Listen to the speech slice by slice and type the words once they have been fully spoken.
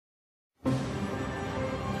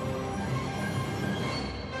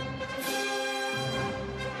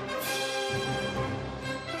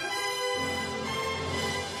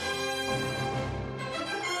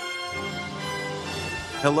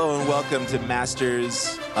Hello and welcome to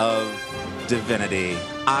Masters of Divinity.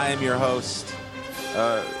 I am your host,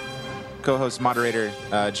 co-host, moderator,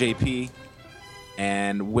 JP.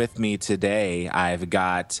 And with me today, I've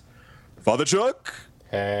got Father Chuck.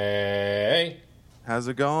 Hey. How's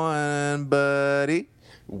it going, buddy?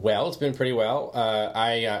 Well, it's been pretty well.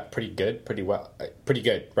 Pretty good,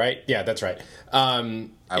 right? Yeah, that's right.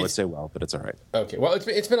 I would say well, but it's all right. Okay. Well,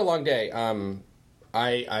 it's been a long day.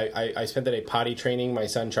 I spent the day potty training my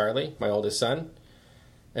son Charlie, my oldest son,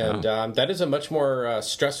 and that is a much more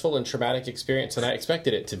stressful and traumatic experience than I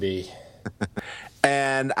expected it to be.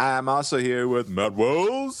 And I'm also here with Matt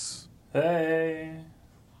Wells. Hey.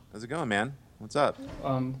 How's it going, man? What's up?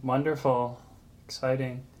 Wonderful.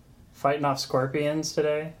 Exciting. Fighting off scorpions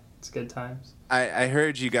today. It's good times. I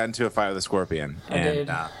heard you got into a fight with a scorpion.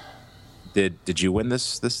 I did. Did you win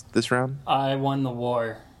this round? I won the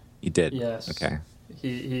war. You did? Yes. Okay.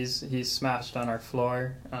 He's smashed on our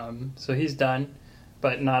floor. So he's done,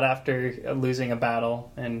 but not after losing a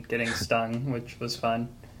battle and getting stung, which was fun.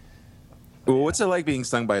 Well, what's it like being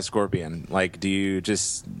stung by a scorpion? Like, do you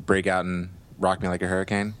just break out and rock me like a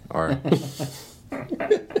hurricane? Or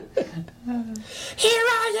Here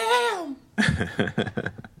I am! I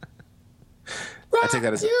take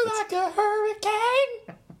that as you like a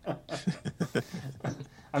hurricane!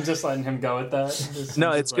 I'm just letting him go with that.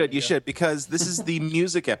 No, it's good. You should, because this is the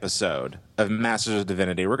music episode of Masters of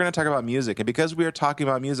Divinity. We're going to talk about music, and because we are talking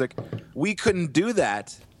about music, we couldn't do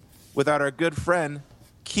that without our good friend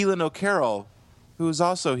Keelan O'Carroll, who is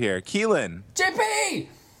also here. Keelan! JP!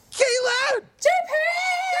 Keelan!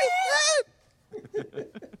 JP!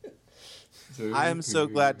 I am so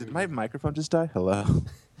glad. Did my microphone just die? Hello.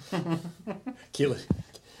 Keelan,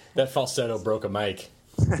 that falsetto broke a mic.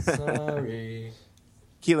 Sorry.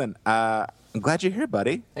 Keelan, I'm glad you're here,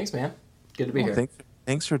 buddy. Thanks, man. Good to be here.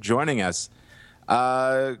 Thanks for joining us.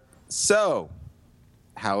 So,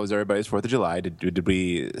 how was everybody's 4th of July? Did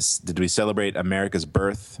we celebrate America's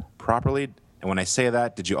birth properly? And when I say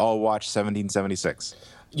that, did you all watch 1776?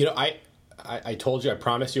 You know, I told you, I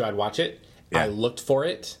promised you I'd watch it. Yeah. I looked for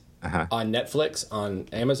it on Netflix, on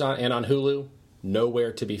Amazon, and on Hulu.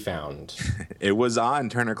 Nowhere to be found. It was on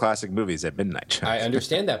Turner Classic Movies at midnight. I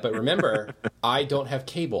understand that, but remember, I don't have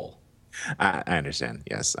cable. I understand.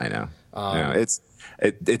 Yes, I know.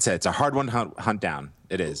 It's a hard one to hunt down.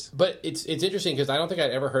 It is. But it's interesting because I don't think I'd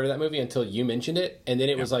ever heard of that movie until you mentioned it, and then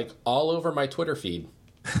it was like all over my Twitter feed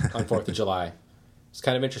on 4th of July. It's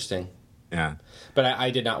kind of interesting. Yeah. But I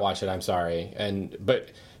did not watch it. I'm sorry. But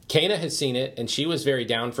Kana had seen it, and she was very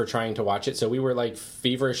down for trying to watch it. So we were like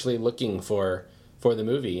feverishly looking for the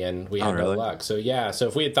movie, and we had no luck. So yeah. So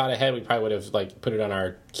if we had thought ahead, we probably would have like put it on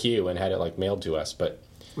our queue and had it like mailed to us. But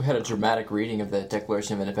we had a dramatic reading of the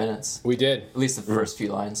Declaration of Independence. We did. At least the first few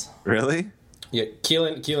lines. Really? Yeah.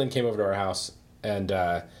 Keelan came over to our house, and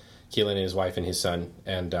Keelan and his wife and his son,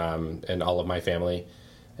 and all of my family,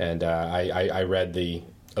 and I read the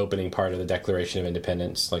opening part of the Declaration of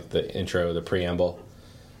Independence, like the intro, the preamble,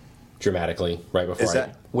 dramatically right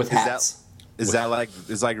before with hats. Is that like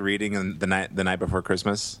reading the night before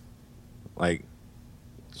Christmas? Like,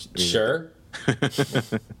 sure.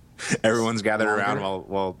 Everyone's gathered around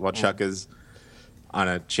while Chuck is on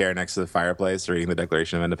a chair next to the fireplace reading the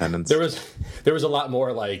Declaration of Independence. There was a lot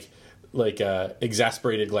more like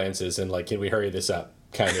exasperated glances and like, can we hurry this up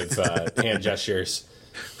kind of hand gestures.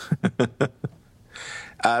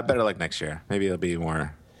 Better like next year. Maybe it'll be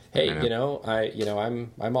more. Hey,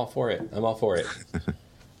 I'm all for it. I'm all for it.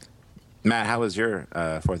 Matt, how was your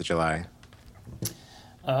 4th of July?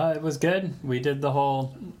 It was good. We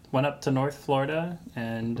went up to North Florida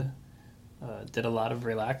and did a lot of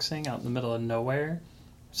relaxing out in the middle of nowhere.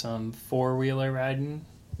 Some four-wheeler riding.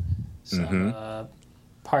 Some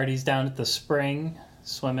parties down at the spring,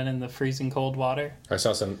 swimming in the freezing cold water. I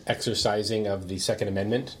saw some exercising of the Second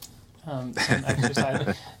Amendment. Some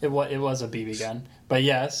exercising. It was a BB gun, but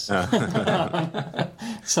yes,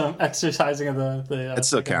 some exercising of the it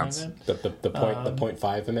still counts. The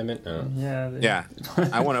 0.5 amendment. Yeah.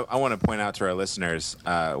 I want to point out to our listeners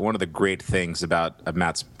one of the great things about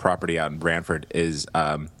Matt's property out in Brantford is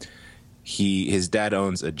his dad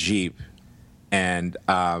owns a Jeep, and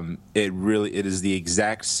it is the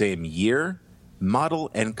exact same year, model,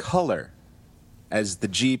 and color as the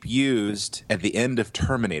Jeep used at the end of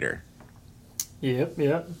Terminator.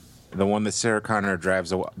 Yep. The one that Sarah Connor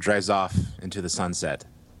drives off into the sunset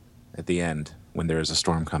at the end when there is a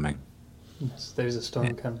storm coming. Yes, there's a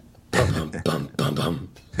storm coming. Bum.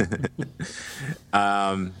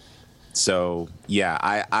 So yeah,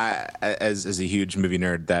 I as a huge movie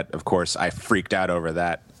nerd, that of course I freaked out over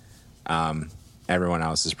that, and everyone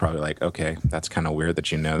else is probably like, okay, that's kind of weird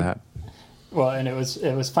that you know that. Well, and it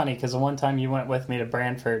was funny because the one time you went with me to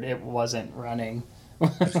Brantford, it wasn't running. We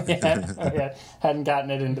hadn't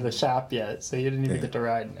gotten it into the shop yet, so you didn't even get to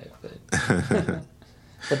ride in it.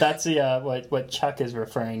 But that's the what Chuck is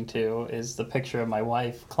referring to is the picture of my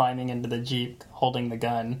wife climbing into the Jeep holding the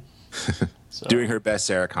gun. So, doing her best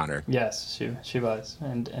Sarah Connor. Yes, she was,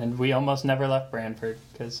 and we almost never left Brantford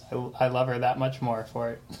because I love her that much more for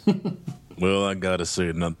it. Well, I gotta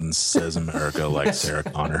say, nothing says America like Sarah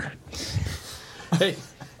Connor. Hey,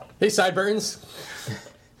 Sideburns.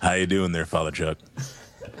 How you doing there, Father Chuck?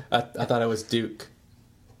 I thought I was Duke.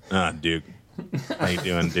 Duke. How you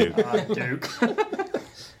doing, Duke? Duke.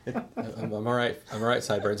 I'm all right. I'm all right,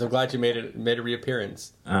 Sideburns. I'm glad you made a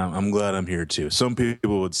reappearance. I'm glad I'm here too. Some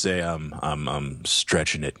people would say I'm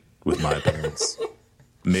stretching it with my appearance.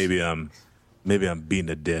 Maybe I'm beating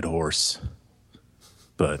a dead horse.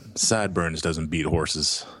 But Sideburns doesn't beat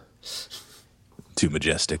horses. Too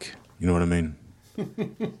majestic. You know what I mean?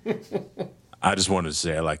 I just wanted to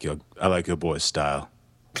say I like your boy's style.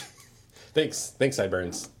 Thanks,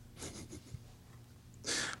 Sideburns.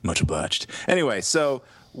 Much obliged. Anyway, so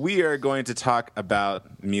we are going to talk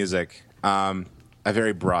about music, a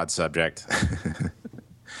very broad subject.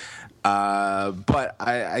 But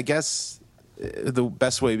I guess the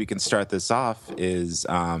best way we can start this off is,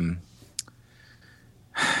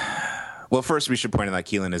 well, first we should point out that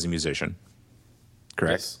Keelan is a musician,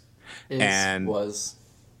 correct? Yes. Was.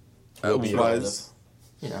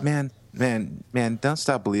 You know. Man, don't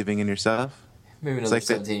stop believing in yourself. Maybe another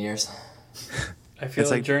 17 years. I feel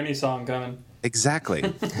It's a like- Journey song coming. Exactly.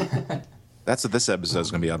 That's what this episode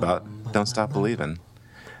is going to be about. Don't stop believing.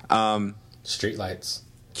 Streetlights.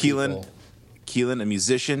 Keelan, a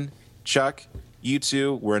musician. Chuck, you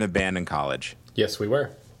two were in a band in college. Yes, we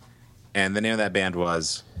were. And the name of that band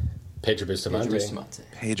was Pedro Bustamante.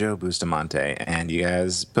 Pedro Bustamante. And you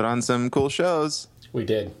guys put on some cool shows. We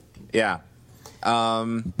did. Yeah.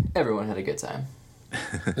 Everyone had a good time.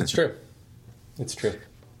 It's true. It's true.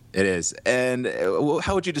 It is. And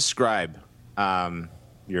how would you describe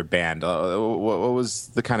your band? What was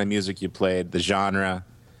the kind of music you played, the genre?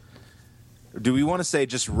 Do we want to say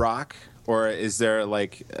just rock? Or is there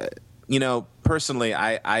like, personally,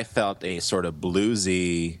 I felt a sort of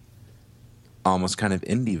bluesy, almost kind of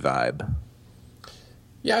indie vibe.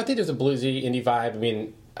 Yeah, I think there's a bluesy indie vibe. I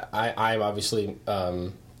mean, I'm obviously,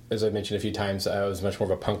 as I mentioned a few times, I was much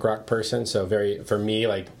more of a punk rock person. So for me,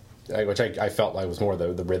 which I felt I was more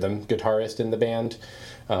the rhythm guitarist in the band.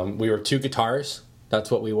 We were two guitars. That's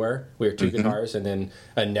what we were. We were two guitars and then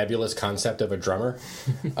a nebulous concept of a drummer.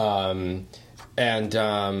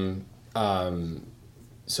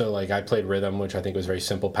 So I played rhythm, which I think was very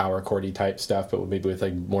simple power chordy type stuff, but maybe with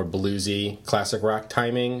more bluesy classic rock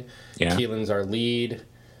timing. Yeah. Keelan's our lead.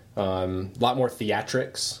 A lot more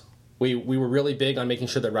theatrics. We were really big on making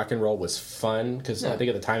sure that rock and roll was fun because I think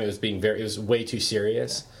at the time it was way too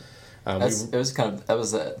serious. That was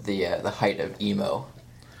the height of emo,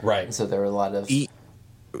 Right. and so there were a lot of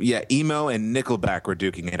Emo and Nickelback were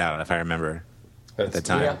duking it out, if I remember, at the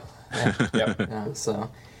time. Yep. yeah. So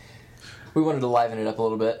we wanted to liven it up a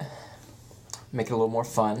little bit, make it a little more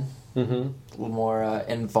fun, a little more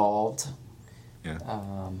involved. Yeah.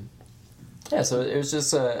 So it was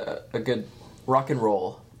just a good rock and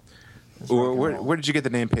roll. Where did you get the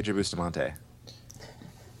name Pedro Bustamante?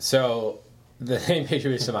 So the name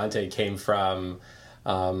Pedro Bustamante came from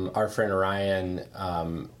our friend Ryan.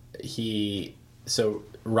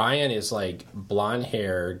 Ryan is blonde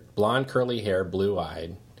curly hair, blue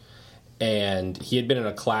eyed, and he had been in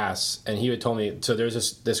a class, and he had told me. So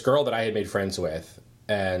there's this girl that I had made friends with,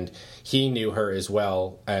 and he knew her as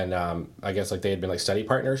well, and I guess they had been study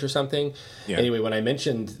partners or something. Yeah. Anyway, when I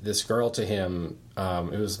mentioned this girl to him,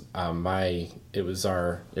 it was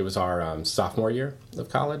our sophomore year of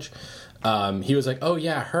college. He was like, "Oh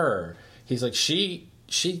yeah, her." He's like, she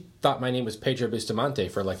thought my name was Pedro Bustamante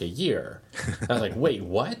for a year. And I was like, wait,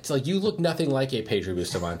 what? You look nothing like a Pedro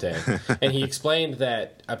Bustamante. And he explained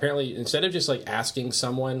that apparently instead of just asking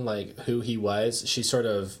someone who he was, she sort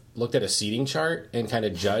of looked at a seating chart and kind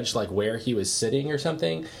of judged where he was sitting or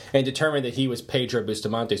something and determined that he was Pedro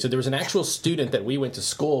Bustamante. So there was an actual student that we went to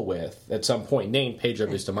school with at some point named Pedro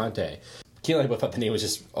Bustamante. Keelan and I both thought the name was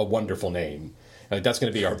just a wonderful name. That's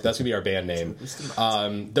gonna be our band name.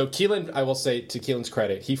 Though Keelan, I will say to Keelan's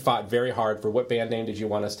credit, he fought very hard for what band name did you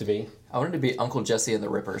want us to be? I wanted to be Uncle Jesse and the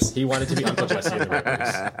Rippers. He wanted to be Uncle Jesse and the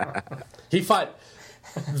Rippers. He fought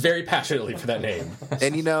very passionately for that name.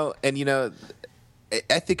 And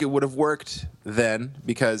I think it would have worked then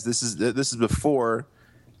because this is before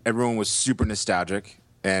everyone was super nostalgic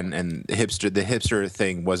and the hipster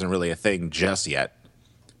thing wasn't really a thing just yet,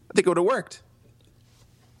 I think it would have worked.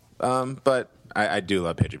 But I do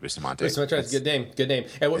love Pedro Bustamante. Bustamante is a good name.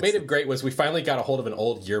 And what made it great was we finally got a hold of an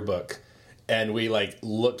old yearbook, and we like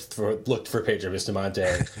looked for Pedro Bustamante.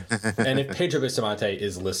 And if Pedro Bustamante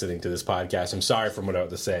is listening to this podcast, I'm sorry for what I have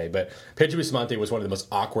to say, but Pedro Bustamante was one of the most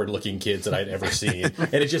awkward looking kids that I'd ever seen,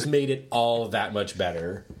 and it just made it all that much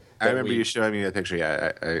better. I remember you showing me that picture.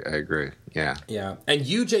 Yeah, I agree. Yeah. Yeah. And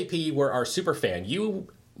you, JP, were our super fan. You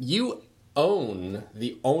own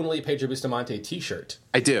the only Pedro Bustamante t-shirt.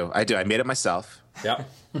 I do. I made it myself. Yep.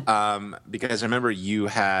 Because I remember you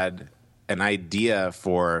had an idea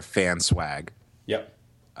for fan swag. Yep.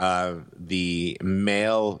 The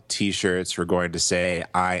male t-shirts were going to say,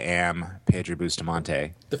 "I am Pedro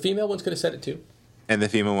Bustamante." The female ones could have said it too. And the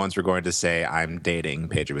female ones were going to say, "I'm dating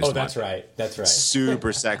Pedro Bustamante." Oh, that's right. That's right.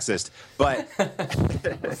 Super sexist. But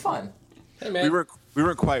Fun. Hey, man. we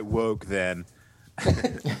weren't quite woke then.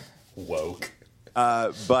 Woke.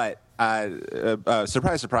 But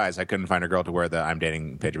surprise, surprise, I couldn't find a girl to wear the "I'm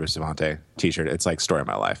dating Pedro Bustamante" t-shirt. It's like story of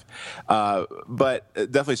my life. But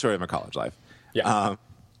definitely story of my college life. Yeah.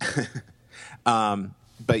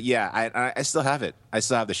 But yeah, I still have it. I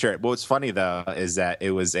still have the shirt. But what's funny though is that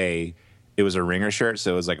it was a ringer shirt,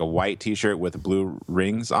 so it was like a white t-shirt with blue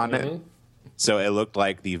rings on it. So it looked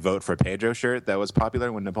like the Vote for Pedro shirt that was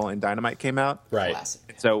popular when Napoleon Dynamite came out. Right.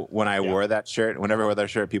 Classic. So when I wore that shirt, whenever I wore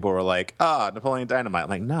that shirt, people were like, Napoleon Dynamite. I'm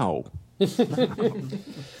like, no.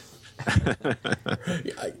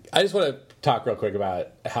 I just want to talk real quick about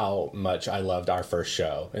how much I loved our first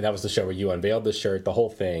show. And that was the show where you unveiled the shirt, the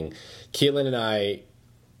whole thing. Keelan and I,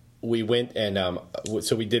 we went and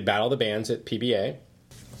so we did Battle of the Bands at PBA.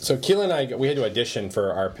 So Keelan and I, we had to audition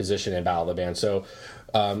for our position in Battle of the Band. So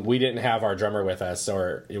we didn't have our drummer with us,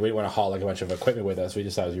 or we didn't want to haul like a bunch of equipment with us. We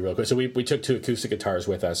decided to be real quick. So we took 2 acoustic guitars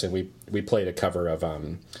with us, and we played a cover of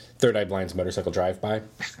Third Eye Blind's Motorcycle Drive-By.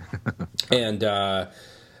 And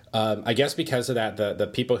I guess because of that, the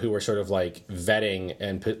people who were sort of like vetting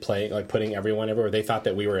and putting everyone everywhere, they thought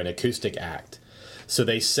that we were an acoustic act. So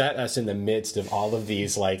they set us in the midst of all of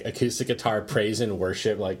these like acoustic guitar praise and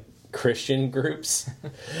worship like Christian groups.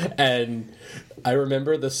 And I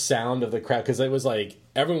remember the sound of the crowd, because it was like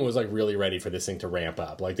everyone was like really ready for this thing to ramp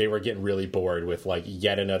up. Like they were getting really bored with like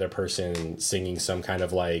yet another person singing some kind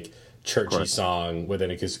of like churchy song with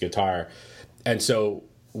an acoustic guitar. And so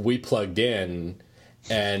we plugged in,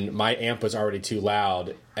 and my amp was already too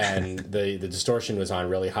loud, and the distortion was on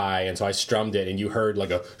really high, and so I strummed it, and you heard like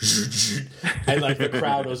a and like the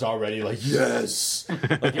crowd was already like, yes,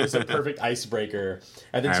 like it was a perfect icebreaker.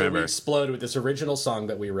 And then we exploded with this original song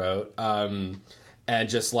that we wrote, and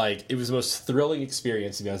just like it was the most thrilling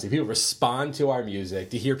experience, to be honest. People respond to our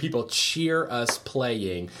music, to hear people cheer us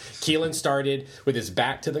playing. Keelan started with his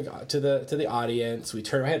back to the audience. We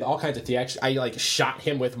turned. I had all kinds of theatrics. I like shot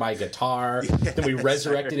him with my guitar. Then we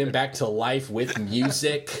resurrected him back to life with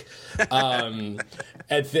music. And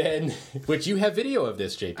then, which you have video of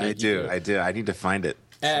this, JP? I do. I need to find it.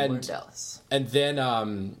 And Dallas. And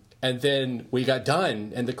then we got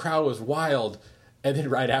done, and the crowd was wild. And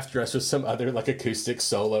then right after us was some other like acoustic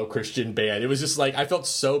solo Christian band. It was just like I felt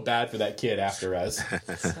so bad for that kid after us.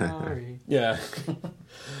 Sorry. Yeah.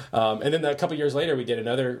 And then a couple years later, we did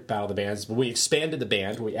another Battle of the Bands. But we expanded the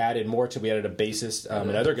band. We added more to. We added a bassist,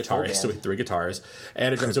 another guitarist, so we had 3 guitars,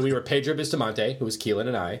 and a drum. So we were Pedro Bustamante, who was Keelan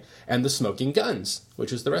and I, and the Smoking Guns,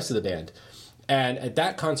 which was the rest of the band. And at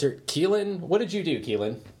that concert, Keelan, what did you do,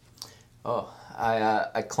 Keelan? Oh,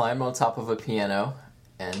 I climbed on top of a piano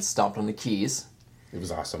and stomped on the keys. It was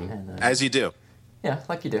awesome. And, As you do. Yeah,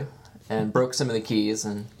 like you do. And broke some of the keys,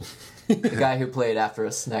 and the guy who played after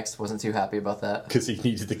us next wasn't too happy about that. Because he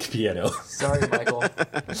needed the piano. Sorry, Michael.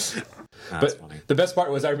 That's funny. The best part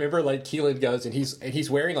was I remember like Keelan goes and he's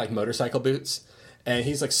wearing like motorcycle boots, and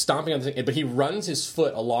he's like stomping on the thing, but he runs his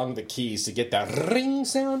foot along the keys to get that ring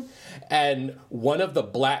sound, and one of the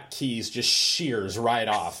black keys just shears right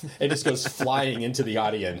off and just goes flying into the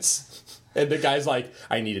audience. And the guy's like,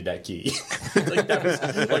 I needed that key. Like that was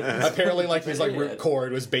like apparently like his like root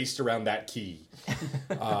chord was based around that key.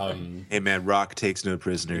 Hey man, rock takes no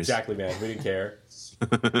prisoners. Exactly, man. We didn't care.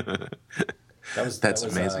 That's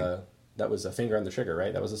amazing. That was a Finger on the Trigger,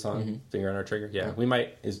 right? That was the song. Mm-hmm. Finger on our Trigger. Yeah, we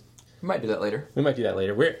might We might do that later. do that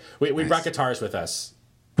later. We brought guitars with us.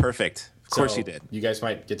 Perfect. Of course So you did. You guys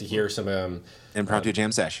might get to hear some. Impromptu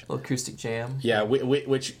jam sesh. A little acoustic jam. Yeah,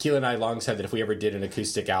 which Keelan and I long said that if we ever did an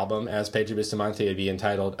acoustic album as Pedro Bustamante, it'd be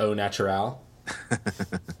entitled "Au Natural."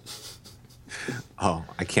 Oh,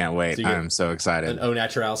 I can't wait. So you get I'm so excited. An Au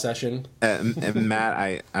Natural session. And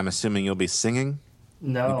Matt, I'm assuming you'll be singing?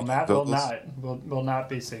 No, Matt will vocals? not. Will not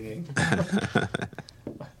be singing.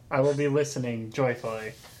 I will be listening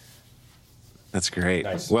joyfully. That's great.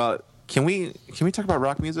 Nice. Well, can we talk about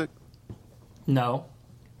rock music? No.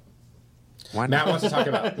 Why Matt not? wants to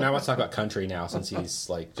talk about country now since he's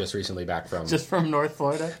like just recently back from. Just from North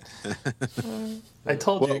Florida? I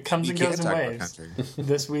told you, it comes and goes in talk about waves. country.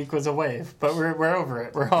 This week was a wave, but we're over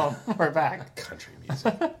it. We're home. We're back. country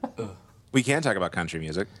music. We can talk about country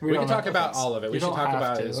music. We don't can talk have- about all of it. We You should don't talk have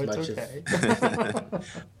about to. as It's much okay.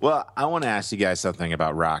 Well, I want to ask you guys something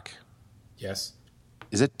about rock. Yes.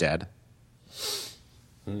 Is it dead?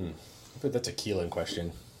 But that's a Keelan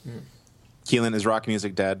question. Keelan, is rock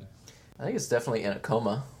music dead? I think it's definitely in a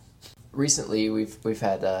coma. Recently, we've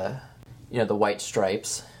had the White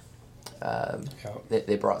Stripes.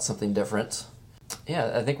 They brought something different.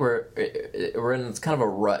 Yeah, I think we're in kind of a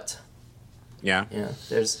rut. Yeah. Yeah,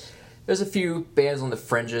 there's a few bands on the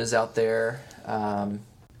fringes out there.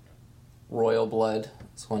 Royal Blood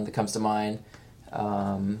is one that comes to mind.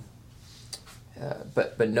 But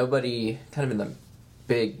nobody kind of in the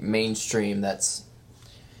big mainstream that's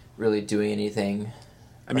really doing anything.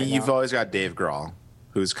 I mean, right you've now. always got Dave Grohl,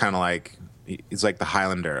 who's kind of like he's like the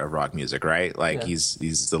Highlander of rock music, right? Like Yeah.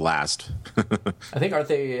 he's the last. I think aren't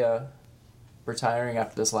they retiring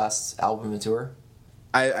after this last album and tour?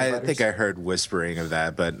 I Writers? think I heard whispering of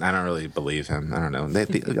that, but I don't really believe him. I don't know.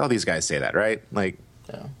 All these guys say that, right? Like,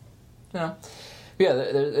 Yeah.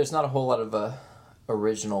 There's not a whole lot of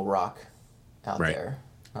original rock out Right. there.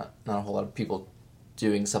 Not a whole lot of people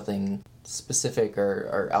doing something specific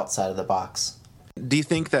or outside of the box. do you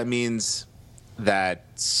think that means that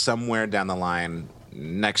somewhere down the line,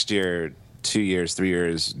 next year, 2 years, 3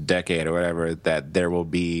 years, decade, or whatever, that there will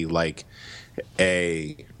be like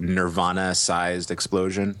a Nirvana-sized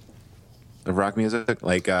explosion of rock music?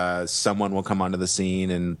 Like someone will come onto the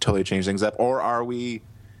scene and totally change things up, or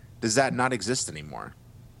does that not exist anymore?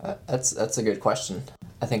 That's a good question.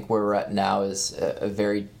 I think where we're at now is a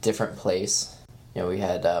very different place. We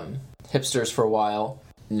had hipsters for a while.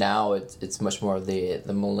 Now it's much more of the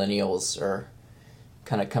millennials are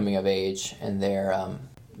kind of coming of age, and they're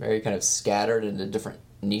very kind of scattered into different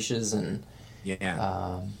niches and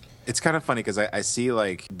Yeah. It's kind of funny because I see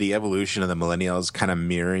like the evolution of the millennials kind of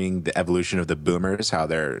mirroring the evolution of the boomers, how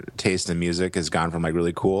their taste in music has gone from like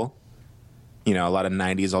really cool, a lot of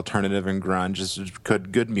 90s alternative and grunge, just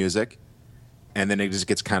good music, and then it just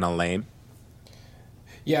gets kind of lame.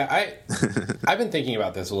 Yeah, I've been thinking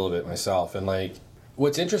about this a little bit myself, and like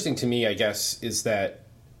what's interesting to me, I guess, is that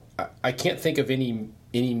I can't think of any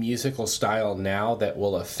musical style now that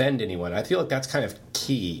will offend anyone. I feel like that's kind of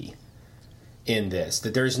key in this,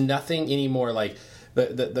 that there's nothing anymore like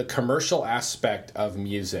the commercial aspect of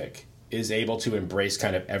music is able to embrace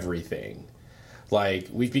kind of everything. Like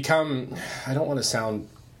we've become, I don't want to sound,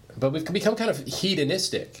 but we've become kind of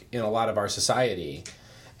hedonistic in a lot of our society.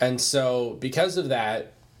 And so because of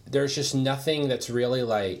that, there's just nothing that's really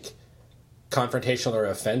like confrontational or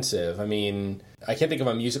offensive. I mean, I can't think of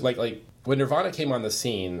a music like when Nirvana came on the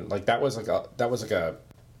scene, like that was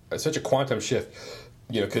such a quantum shift,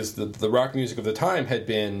 because the rock music of the time had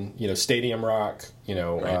been, stadium rock,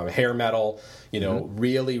 Right. Hair metal,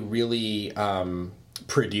 really, really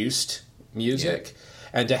produced music. Yeah.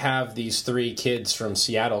 And to have these three kids from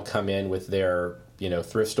Seattle come in with their,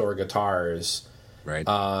 thrift store guitars. Right.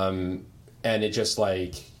 And it just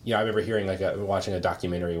like, I remember hearing watching a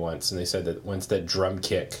documentary once, and they said that once that drum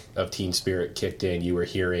kick of Teen Spirit kicked in, you were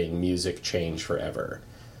hearing music change forever.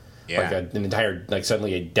 Yeah. Like an entire,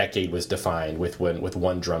 suddenly a decade was defined with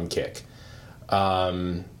one drum kick.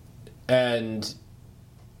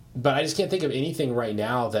 But I just can't think of anything right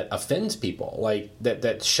now that offends people, like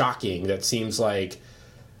that's shocking, that seems like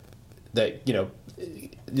that,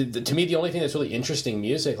 to me, the only thing that's really interesting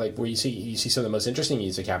music, like where you see some of the most interesting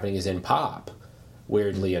music happening is in pop,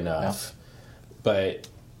 weirdly enough. Yeah. But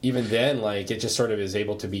even then, like, it just sort of is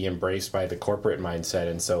able to be embraced by the corporate mindset,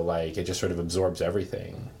 and so like it just sort of absorbs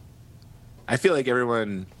everything. I feel like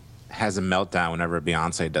everyone has a meltdown whenever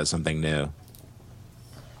Beyonce does something new.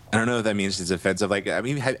 I don't know if that means it's offensive. Like, I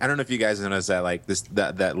mean, I don't know if you guys noticed that, like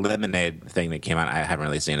that Lemonade thing that came out. I haven't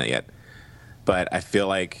really seen it yet, but I feel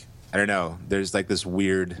like, I don't know, there's like this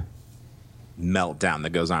weird meltdown that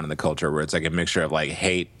goes on in the culture where it's like a mixture of like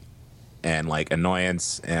hate and like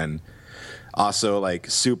annoyance and also like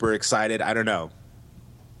super excited. I don't know.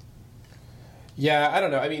 Yeah, I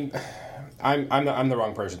don't know. I mean, I'm the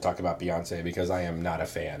wrong person to talk about Beyonce because I am not a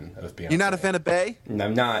fan of Beyonce. You're not a fan of Bey?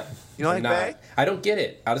 I'm not. You don't I'm like Bey? I don't get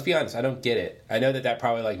it. I'll just be honest. I don't get it. I know that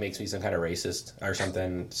probably like makes me some kind of racist or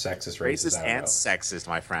something, sexist, Racist I don't and know. sexist,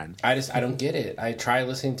 my friend. I don't get it. I try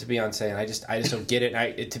listening to Beyonce and I just don't get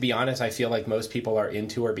it. To be honest, I feel like most people are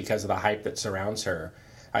into her because of the hype that surrounds her.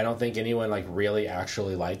 I don't think anyone like really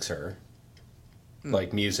actually likes her,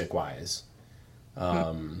 like music wise.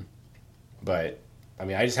 But I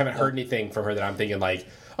mean, I just haven't heard anything from her that I'm thinking like,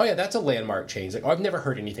 oh yeah, that's a landmark change. Like, oh, I've never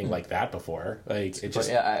heard anything like that before. Like, it just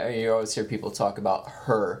you always hear people talk about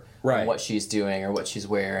her, Right. and what she's doing or what she's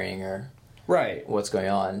wearing or right. what's going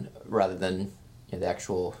on, rather than the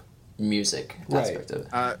actual music aspect of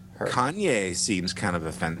her. Kanye seems kind of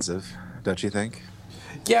offensive, don't you think?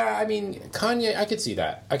 Yeah, I mean, Kanye, I could see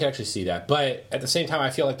that. I could actually see that. But at the same time,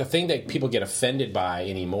 I feel like the thing that people get offended by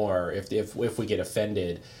anymore, if we get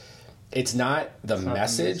offended, it's not the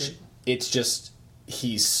message. It's just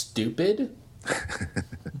he's stupid.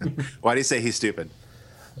 Why do you say he's stupid?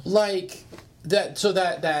 Like that. So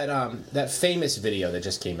that famous video that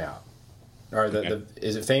just came out, or the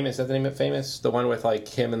is it famous? Is that the name of Famous? The one with like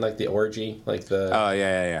him and like the orgy, like the. Oh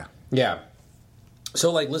yeah. Yeah.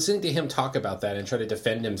 So, like, listening to him talk about that and try to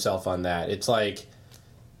defend himself on that, it's like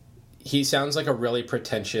he sounds like a really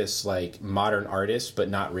pretentious, like, modern artist, but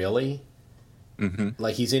not really. Mm-hmm.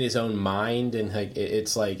 Like, he's in his own mind, and like,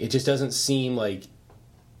 it's like, it just doesn't seem like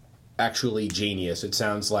actually genius. It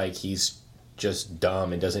sounds like he's just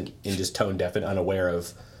dumb and just tone deaf and unaware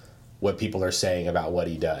of what people are saying about what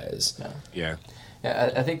he does. Yeah.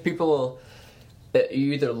 I think people,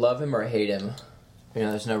 you either love him or hate him.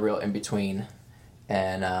 There's no real in between.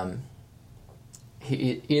 And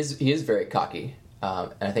he is very cocky,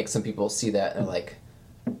 and I think some people see that and they're like,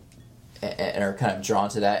 and are kind of drawn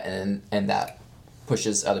to that, and that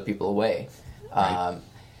pushes other people away. Right.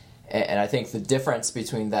 And I think the difference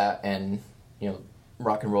between that and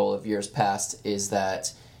rock and roll of years past is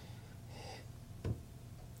that,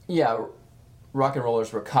 yeah, rock and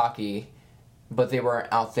rollers were cocky, but they weren't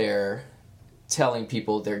out there telling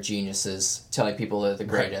people they're geniuses, telling people they're the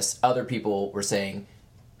greatest. Right. Other people were saying,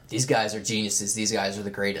 these guys are geniuses, these guys are the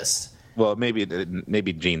greatest. Well, maybe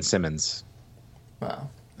Gene Simmons. Well,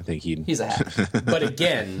 I think he's a hack. But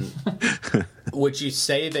again, would you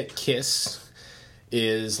say that Kiss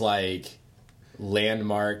is like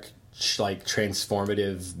landmark, like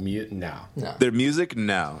transformative No. Their music,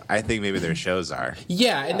 no. I think maybe their shows are.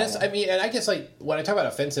 Yeah, and that's, I mean, and I guess like when I talk about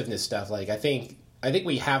offensiveness stuff, like I think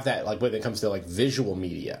we have that like when it comes to like visual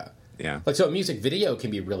media. Yeah. Like, so a music video can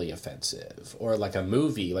be really offensive, or like a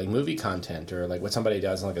movie, like movie content, or like what somebody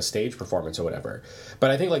does in like a stage performance or whatever. But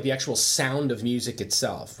I think like the actual sound of music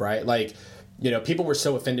itself, right? Like, people were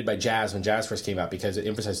so offended by jazz when jazz first came out because it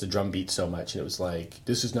emphasized the drum beat so much, and it was like,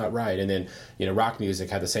 this is not right. And then, rock music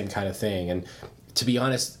had the same kind of thing. And to be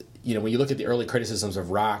honest, when you look at the early criticisms of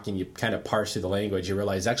rock and you kind of parse through the language, you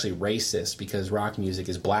realize it's actually racist because rock music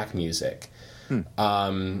is black music.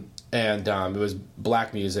 And it was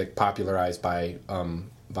black music popularized by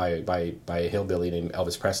a hillbilly named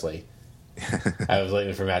Elvis Presley. I was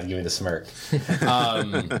waiting for Matt to give me the smirk.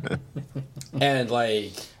 And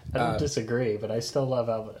like, I don't disagree, but I still love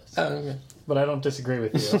Elvis. Okay. But I don't disagree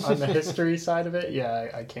with you on the history side of it. Yeah,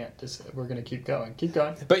 I can't. We're gonna keep going. Keep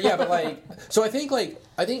going. But yeah, but like, so I think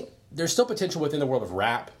there's still potential within the world of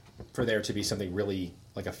rap for there to be something really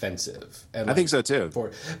like offensive. And I think so too.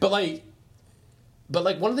 But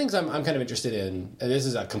one of the things I'm kind of interested in, and this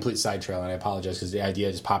is a complete side trail, and I apologize because the idea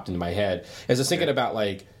just popped into my head, is I was thinking about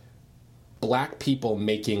like black people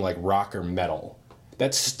making like rock or metal.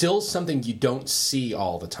 That's still something you don't see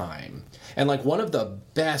all the time. And like one of the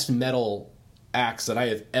best metal acts that I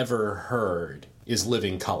have ever heard is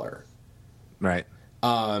Living Colour. Right.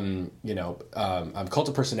 Cult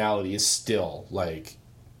of Personality is still like,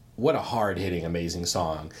 what a hard-hitting, amazing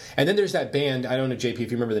song. And then there's that band, I don't know, JP,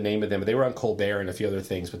 if you remember the name of them, but they were on Colbert and a few other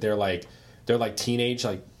things, but they're like teenage,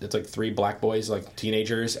 like it's like three black boys, like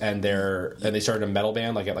teenagers, and they started a metal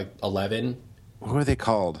band like at like 11. What were they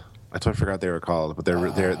called? I totally forgot they were called, but they're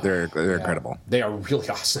incredible. They are really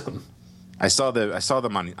awesome. I saw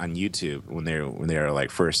them on YouTube when they were like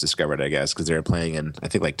first discovered, I guess, because they were playing in I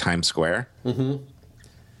think like Times Square. Mm-hmm.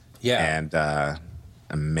 Yeah. And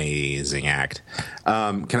amazing act.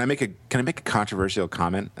 Can I make a controversial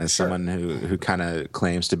comment as Sure. someone who kind of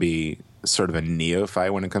claims to be sort of a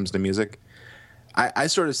neophyte when it comes to music? I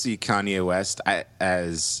sort of see Kanye West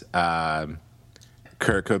as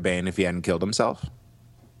Kurt Cobain if he hadn't killed himself.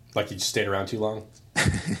 Like you just stayed around too long?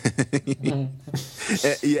 In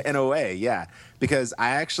a way, yeah. Because I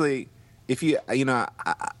actually, if you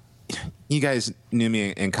you guys knew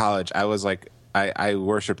me in college. I was like, I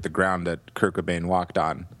worshipped the ground that Kurt Cobain walked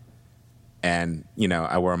on. And, you know,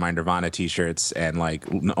 I wore my Nirvana t-shirts and like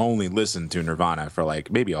only listened to Nirvana for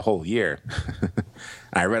like maybe a whole year.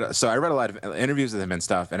 I read a lot of interviews with him and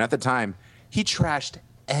stuff. And at the time, he trashed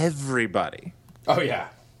everybody. Oh yeah,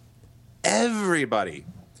 Everybody.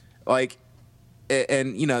 Like,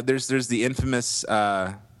 and you know, there's the infamous, you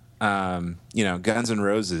know, Guns N'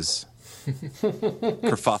 Roses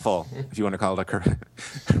kerfuffle, if you want to call it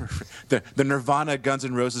the Nirvana Guns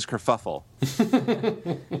N' Roses kerfuffle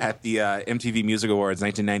at the MTV Music Awards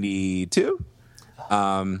 1992.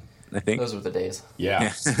 I think Those were the days.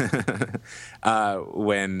 yeah.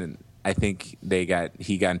 when I think he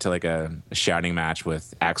got into like a shouting match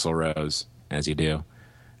with Axl Rose, as you do,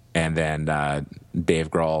 and then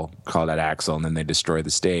Dave Grohl called out Axl, and then they destroyed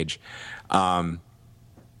the stage. And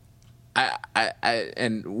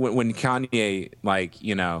when Kanye, like,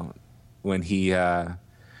 you know, when he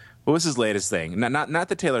what was his latest thing? Not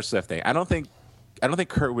the Taylor Swift thing. I don't think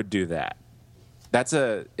Kurt would do that. That's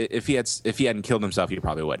if he hadn't killed himself, he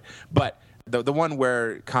probably would. But the one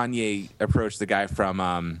where Kanye approached the guy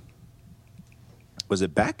from was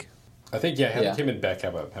it Beck? I think him and Beck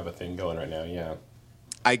have a thing going right now. Yeah.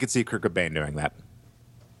 I could see Kurt Cobain doing that.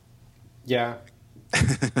 Yeah.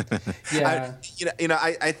 I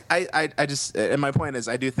just, and my point is,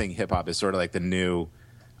 I do think hip hop is sort of like the new,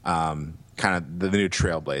 kind of the new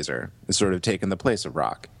trailblazer. It's sort of taken the place of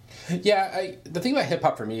rock. Yeah, the thing about hip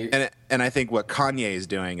hop for me, and I think what Kanye is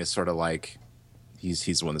doing is sort of like he's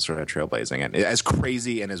the one that's sort of trailblazing it, as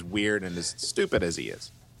crazy and as weird and as stupid as he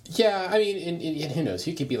is. yeah, I mean, and who knows?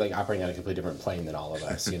 He could be like operating on a completely different plane than all of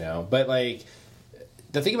us, you know. But like,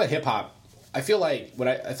 the thing about hip hop, I feel like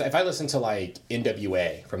if I listen to like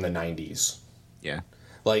NWA from the '90s, Yeah.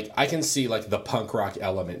 like I can see like the punk rock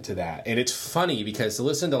element to that, and it's funny because to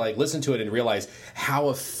listen to it and realize how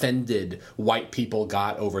offended white people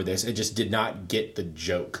got over this, it just did not get the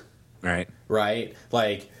joke, Right. right?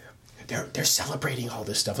 Like they're celebrating all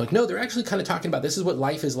this stuff. Like no, they're actually kind of talking about this is what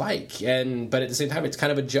life is like, but at the same time, it's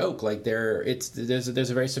kind of a joke. Like there's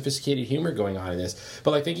a very sophisticated humor going on in this.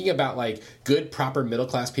 But like thinking about like good proper middle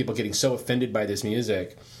class people getting so offended by this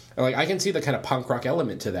music, like I can see the kind of punk rock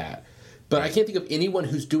element to that. But I can't think of anyone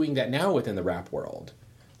who's doing that now within the rap world.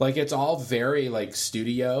 Like it's all very like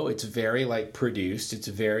studio. It's very like produced. It's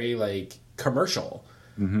very like commercial.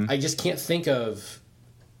 Mm-hmm. I just can't think of.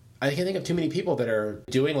 I can't think of too many people that are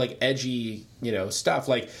doing like edgy, you know, stuff.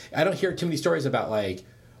 Like I don't hear too many stories about like,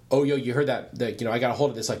 oh, yo, you heard that? You know, I got a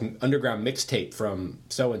hold of this like underground mixtape from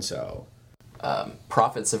so and so.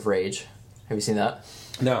 Prophets of Rage. Have you seen that?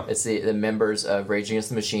 No, It's the members of Rage Against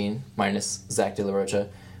the Machine minus Zach De La Rocha,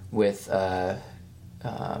 with a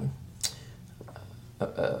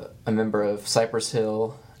member of Cypress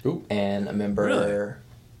Hill. Ooh. And a member. Really?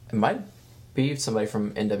 It might be somebody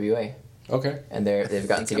from NWA. okay. And they've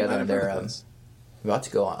gotten together and they're about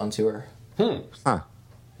to go on tour. Huh.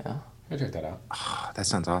 Yeah. I'll check that out. Oh, that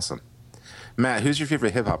sounds awesome. Matt, who's your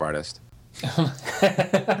favorite hip hop artist?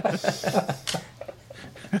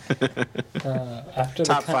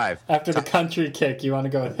 Top five. After the country kick, you want to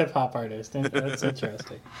go with hip hop artist. That's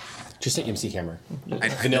interesting. Just say MC Hammer. I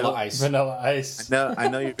Vanilla know- Ice. Vanilla Ice. No, I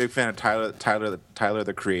know you're a big fan of Tyler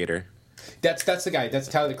the Creator. That's the guy. That's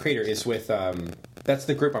Tyler the Creator is with. That's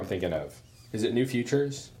the group I'm thinking of. Is it New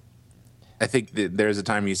Futures? I think that there's a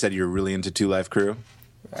time you said you were really into Two Live Crew.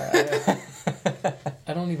 I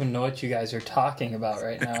don't even know what you guys are talking about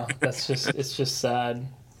right now. It's just sad.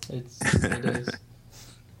 It is.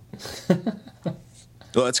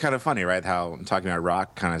 Well, it's kind of funny, right? How talking about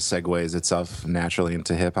rock kind of segues itself naturally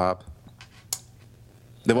into hip hop.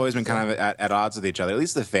 They've always been kind of at odds with each other. At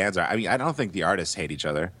least the fans are. I mean, I don't think the artists hate each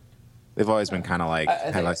other. They've always been kind of like,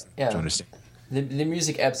 I think, to understand. The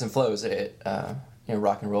music ebbs and flows.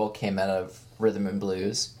 Rock and roll came out of rhythm and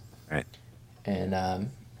blues, Right. and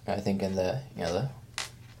I think in the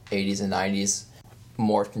 80s and 90s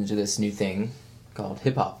morphed into this new thing called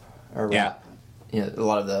hip hop or rap. Yeah. A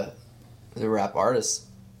lot of the rap artists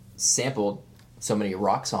sampled so many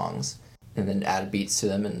rock songs and then added beats to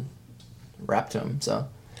them and rapped to them. So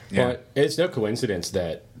Yeah. Well, it's no coincidence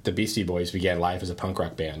that the Beastie Boys began life as a punk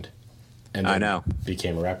rock band, and I then know.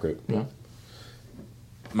 became a rap group. yeah.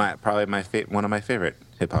 Probably one of my favorite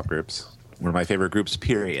hip hop groups. One of my favorite groups.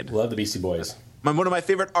 Period. Love the Beastie Boys. One of my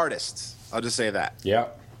favorite artists. I'll just say that. Yeah.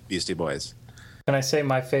 Beastie Boys. Can I say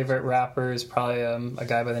my favorite rapper is probably a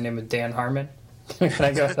guy by the name of Dan Harmon? Can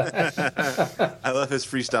I go with that? I love his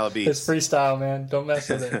freestyle It's beats. freestyle, man. Don't mess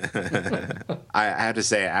with it. I have to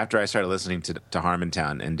say, after I started listening to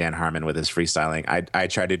Harmontown and Dan Harmon with his freestyling, I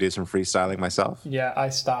tried to do some freestyling myself. Yeah, I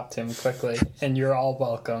stopped him quickly, and you're all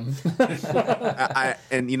welcome. I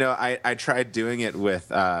tried doing it with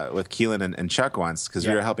Keelan and Chuck once because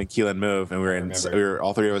we Yeah. were helping Keelan move, and remember. we were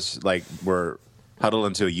all three of us were huddled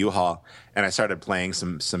into a U-Haul, and I started playing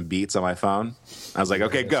some beats on my phone. I was like,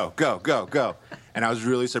 okay, go, and I was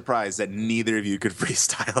really surprised that neither of you could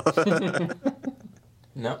freestyle.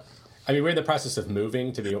 No. I mean, we're in the process of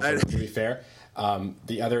moving, to be fair.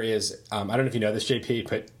 The other is, I don't know if you know this, JP,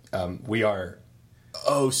 but we are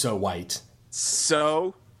so white.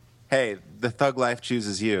 So, hey, the thug life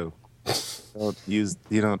chooses you. You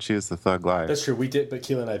don't choose the thug life. That's true. We did, but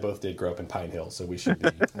Keelan and I both did grow up in Pine Hill, so we should be.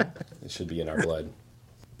 It should be in our blood.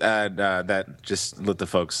 That just let the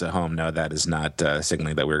folks at home know that is not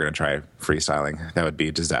signaling that we're going to try freestyling. That would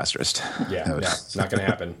be disastrous. Yeah, That would- it's not going to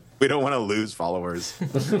happen. We don't want to lose followers.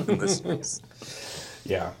 and listeners.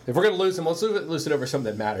 Yeah, if we're going to lose them, let's lose it over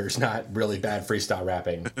something that matters, not really bad freestyle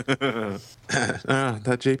rapping. That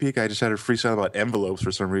JP guy just had a freestyle about envelopes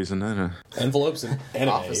for some reason. I don't know. Envelopes and anime.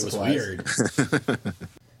 Office It was supplies. weird.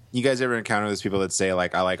 You guys ever encounter those people that say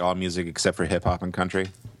like, I like all music except for hip hop and country?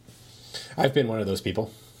 I've been one of those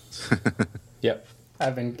people. Yep.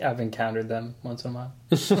 I've encountered them once in a while.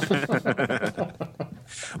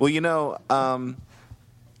 Well,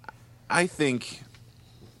 I think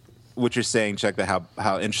what you're saying, Chuck, that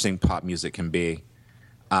how interesting pop music can be.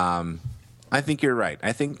 I think you're right.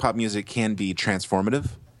 I think pop music can be transformative.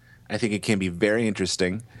 I think it can be very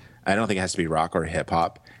interesting. I don't think it has to be rock or hip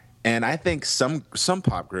hop. And I think some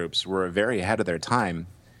pop groups were very ahead of their time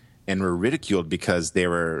and were ridiculed because they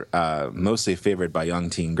were mostly favored by young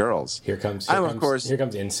teen girls. Here comes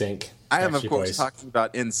NSYNC. I am, of Backstreet course, Boys. talking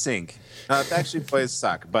about NSYNC. Backstreet Boys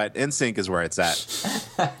suck, but NSYNC is where it's at.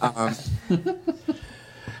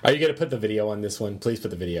 Are you going to put the video on this one? Please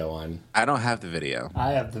put the video on. I don't have the video.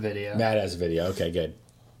 I have the video. Matt has a video. Okay, good.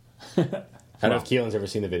 I don't know if Keelan's ever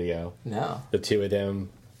seen the video. No. The two of them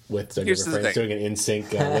with their Here's the friends thing. doing an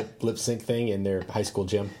NSYNC lip sync thing in their high school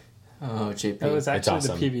gym. Oh, JP. It was actually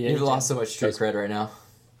awesome. the PBA. You've lost so gym. much street cred right now.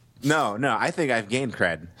 No, I think I've gained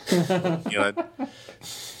cred.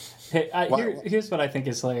 Hey, Why- here's what I think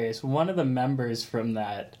is hilarious. One of the members from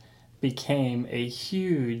that became a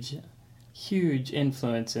huge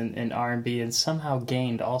influence in R&B and somehow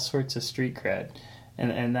gained all sorts of street cred.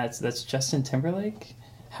 And that's Justin Timberlake?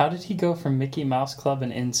 How did he go from Mickey Mouse Club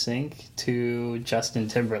and NSYNC to Justin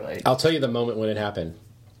Timberlake? I'll tell you the moment when it happened.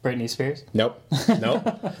 Britney Spears? Nope.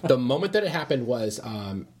 The moment that it happened was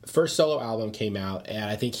first solo album came out, and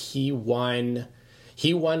I think he won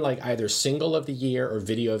like either single of the year or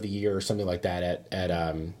video of the year or something like that at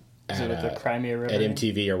Is it at the Crimea River? at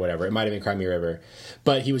MTV or whatever. It might have been Crimea River,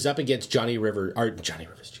 but he was up against Johnny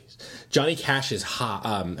Cash's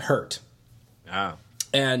Hurt. Oh.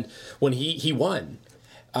 And when he won,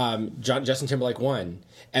 Justin Timberlake won.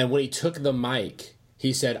 And when he took the mic,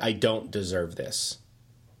 he said, "I don't deserve this."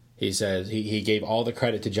 He said he gave all the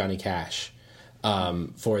credit to Johnny Cash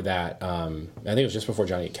for that. I think it was just before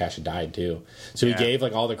Johnny Cash had died too. So he gave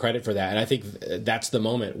like all the credit for that. And I think that's the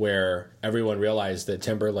moment where everyone realized that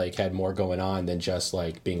Timberlake had more going on than just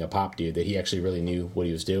like being a pop dude, that he actually really knew what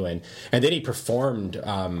he was doing. And then he performed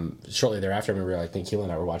shortly thereafter. I remember I think Keelan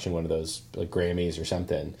and I were watching one of those like Grammys or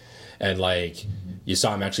something. And like you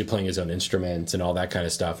saw him actually playing his own instruments and all that kind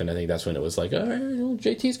of stuff. And I think that's when it was like, all right,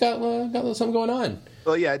 JT's got something going on.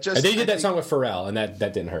 Well, yeah, And then he did that song with Pharrell, and that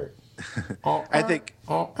didn't hurt. I think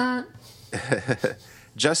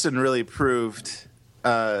Justin really proved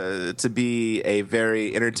to be a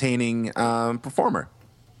very entertaining performer.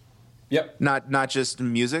 Yep. Not just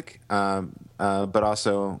music, but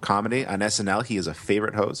also comedy. On SNL, he is a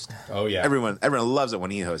favorite host. Oh yeah. Everyone loves it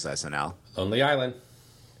when he hosts SNL. Lonely Island.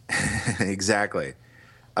 Exactly.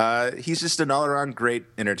 He's just an all-around great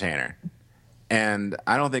entertainer, and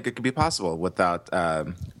I don't think it could be possible without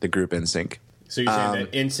the group NSYNC. So you're saying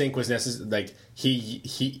that NSYNC was necessary? Like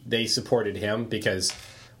they supported him because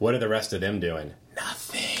what are the rest of them doing?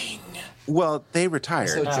 Nothing. Well, they retired.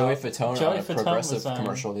 So Joey Fatone Joey on a Fatone Progressive was on-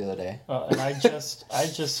 commercial the other day. And I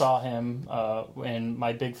just saw him in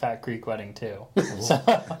My Big Fat Greek Wedding too.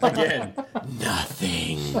 Again,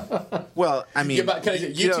 nothing. Well, I mean, Yeah, but can I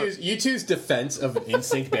say, you know- U2's defense of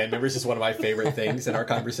NSYNC band members is one of my favorite things in our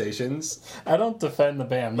conversations. I don't defend the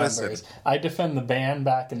band Listen. members. I defend the band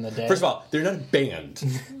back in the day. First of all, they're not a band.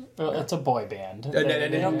 Well, it's a boy band. No, They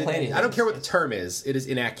don't play anything. I don't care what the term is. It is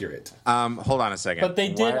inaccurate. hold on a second. But they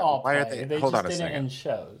did all Why play. are they? They Hold just on a did it second. in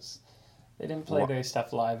shows. They didn't play their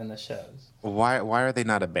stuff live in the shows. Why are they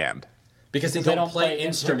not a band? Because they don't play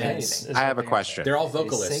instruments. is I what have a they're question. They're all They sing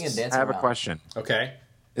vocalists. and dance I have a around. question. Okay.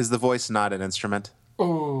 Is the voice not an instrument? gonna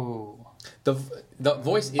say. Ooh. The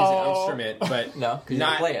voice is an instrument, but No, because you not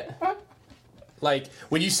don't play it. like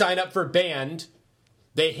when you sign up for band,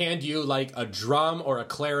 they hand you like a drum or a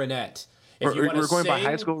clarinet. If you want We're to going by sing,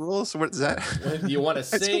 high school rules. What is that? if you want to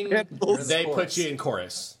sing, band rules. they put Chorus. you in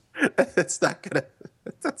chorus. It's not gonna.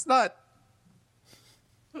 That's not.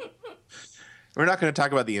 We're not going to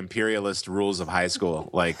talk about the imperialist rules of high school,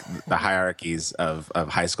 like the hierarchies of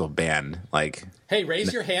high school band. Like, Hey,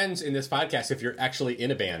 raise your hands in this podcast if you're actually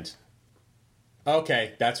in a band.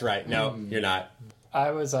 Okay, that's right. No, you're not.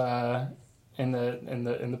 I was in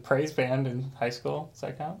the praise band in high school. Does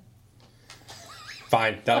that count?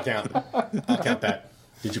 Fine, that'll count. I'll count that.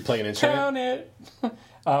 Did you play an instrument? Count it.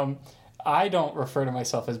 I don't refer to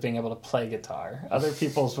myself as being able to play guitar. Other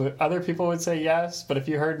people would say yes, but if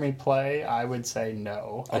you heard me play, I would say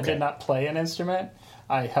no. I Okay. did not play an instrument.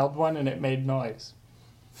 I held one and it made noise.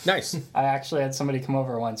 Nice. I actually had somebody come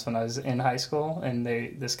over once when I was in high school, and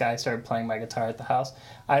this guy started playing my guitar at the house.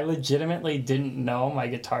 I legitimately didn't know my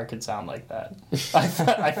guitar could sound like that.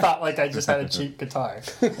 I thought like I just had a cheap guitar,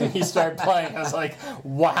 and he started playing. I was like,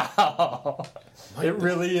 "Wow, it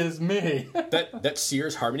really is me." That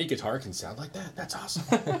Sears Harmony guitar can sound like that. That's awesome.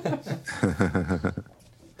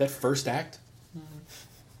 That first act.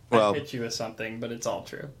 well, I hit you with something, but it's all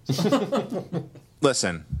true.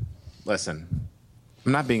 listen.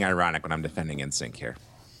 I'm not being ironic when I'm defending NSYNC here.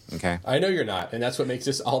 Okay. I know you're not, and that's what makes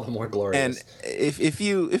this all the more glorious. And if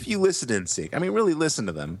you listen to NSYNC, I mean, really listen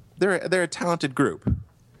to them. They're a talented group.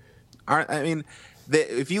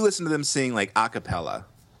 If you listen to them sing like a cappella,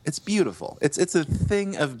 it's beautiful. It's a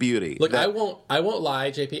thing of beauty. Look, I won't lie,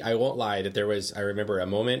 JP. I won't lie that there was. I remember a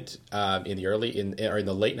moment in the late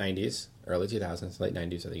 '90s, early 2000s, late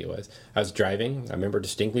 '90s, I think it was. I was driving. I remember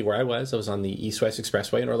distinctly where I was. I was on the East-West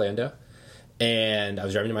Expressway in Orlando, and I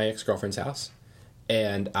was driving to my ex-girlfriend's house,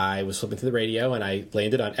 and I was flipping through the radio, and I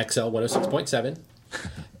landed on XL 106.7.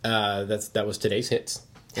 That was today's hits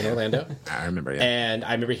in Orlando. I remember. Yeah. And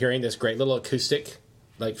I remember hearing this great little acoustic,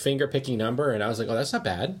 like finger picking number, and I was like, "Oh, that's not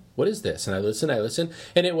bad. What is this?" And I listened,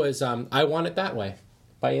 and it was "I Want It That Way"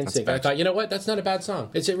 by NSYNC. I thought, you know what? That's not a bad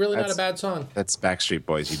song. It's really not a bad song. That's Backstreet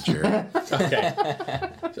Boys, you jerk.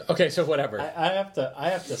 Okay, so whatever. I have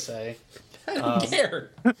to say, I don't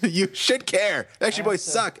care. You should care. Backstreet Boys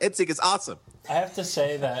suck. NSYNC is awesome. I have to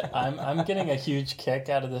say that I'm getting a huge kick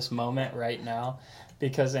out of this moment right now,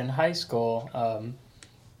 because in high school,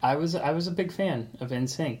 I was a big fan of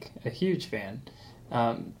NSYNC, a huge fan,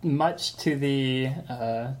 much to the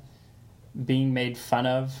being made fun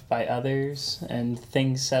of by others and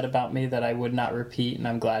things said about me that I would not repeat. And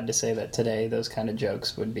I'm glad to say that today those kind of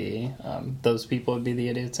jokes would be those people would be the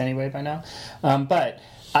idiots anyway by now. But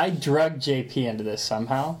I drug JP into this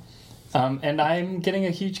somehow. And I'm getting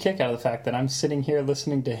a huge kick out of the fact that I'm sitting here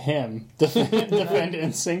listening to him defend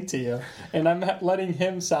NSYNC to you. And I'm letting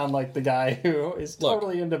him sound like the guy who is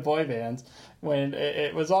totally into boy bands when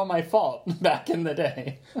it was all my fault back in the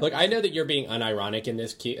day. Look, I know that you're being unironic in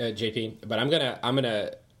this, JP, but I'm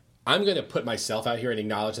gonna put myself out here and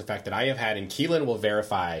acknowledge the fact that I have had, and Keelan will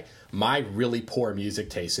verify, my really poor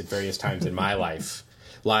music taste at various times in my life.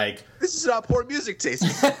 Like, This is not poor music taste.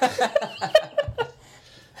 NSYNC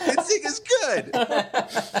is good.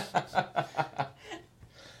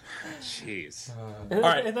 Jeez. All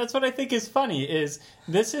right. And that's what I think is funny.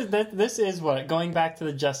 This is what, going back to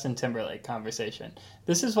the Justin Timberlake conversation.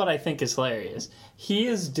 This is what I think is hilarious. He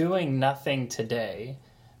is doing nothing today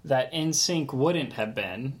that NSYNC wouldn't have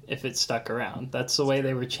been if it stuck around. That's the way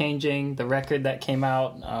they were changing the record that came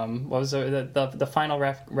out. What was the final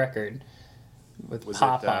record with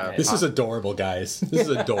Pop on it? this is adorable, guys. This is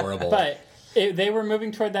adorable. But they were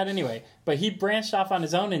moving toward that anyway. But he branched off on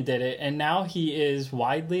his own and did it, and now he is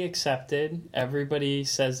widely accepted. Everybody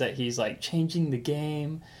says that he's like changing the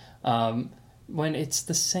game. When it's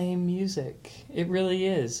the same music, it really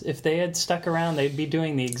is. If they had stuck around, they'd be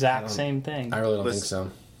doing the exact same thing. I really don't think so.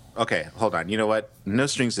 Okay, hold on. You know what? No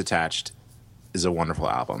Strings Attached is a wonderful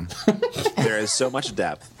album. There is so much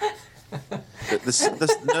depth.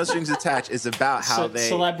 The No Strings Attached is about how they...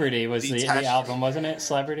 Celebrity was the detached- album, wasn't it?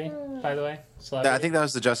 Celebrity, by the way? Celebrity? I think that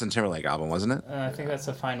was the Justin Timberlake album, wasn't it? I think that's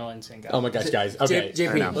the final NSYNC album. Oh my gosh, guys. Okay,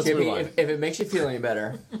 JP, let's move on. if it makes you feel any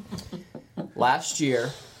better, last year,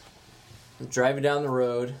 I'm driving down the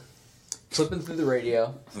road, flipping through the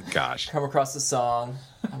radio, Oh, gosh. come across the song.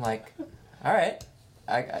 I'm like, all right,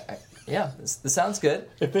 yeah, this sounds good.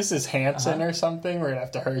 If this is Hanson or something, we're going to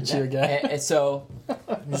have to hurt you again. And so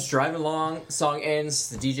I'm just driving along. Song ends.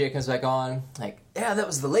 The DJ comes back on. Like, yeah, that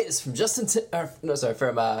was the latest from Justin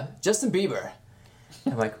Bieber.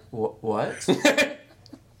 I'm like, what?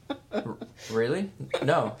 Really?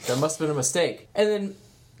 No, that must have been a mistake. And then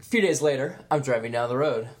a few days later, I'm driving down the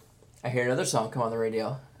road. I hear another song come on the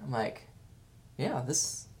radio. I'm like, yeah,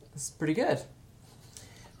 this is pretty good.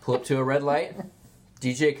 Pull up to a red light.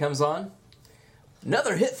 DJ comes on.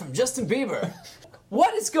 Another hit from Justin Bieber.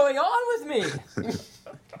 What is going on with me?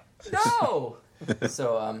 No.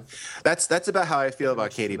 So That's about how I feel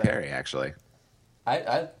about Katy Perry, actually.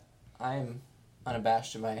 I'm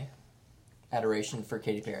unabashed in my adoration for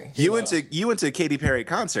Katy Perry. You went to a Katy Perry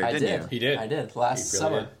concert, I didn't did. you? He did. I did last He really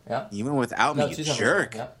summer. did. Yeah. You went without me, you 2 summers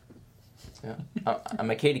jerk. ago. Yeah. I'm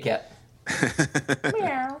a Katy cat.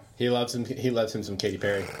 He loves him some Katy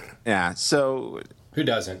Perry. Yeah. So Who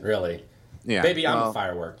doesn't, really? yeah. Baby, I'm a well,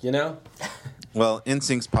 firework, you know? Well,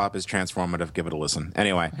 NSYNC's pop is transformative. Give it a listen.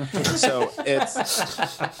 Anyway, so it's.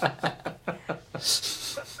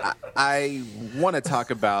 I want to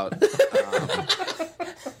talk about.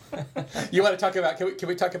 You want to talk about? Can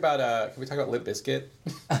we talk about Limp Bizkit?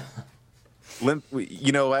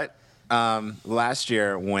 You know what? Last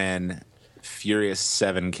year when Furious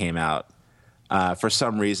 7 came out, for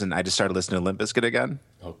some reason I just started listening to Limp Bizkit again,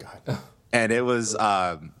 Oh God. and it was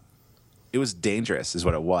dangerous, is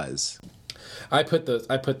what it was. I put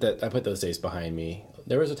those days behind me.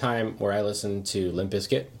 There was a time where I listened to Limp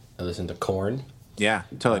Bizkit. I listened to Korn, Yeah,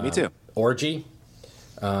 totally. Me too. Orgy,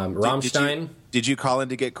 Rammstein. Did you call in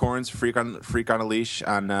to get Korn's Freak on a Leash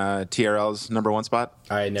on TRL's #1 spot?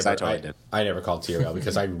 I 'Cause totally did. I never called TRL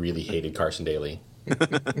because I really hated Carson Daly.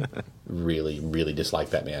 Really, really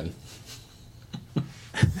disliked that man.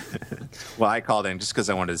 Well, I called in just because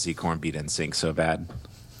I wanted to see Korn beat NSYNC so bad.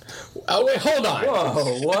 Oh wait, hold on.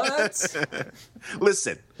 Whoa, what?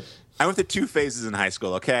 Listen, I went through 2 phases in high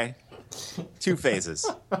school, okay? 2 phases.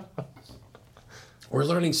 We're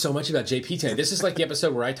learning so much about JP today. This is like the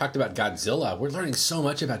episode where I talked about Godzilla. We're learning so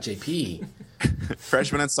much about JP.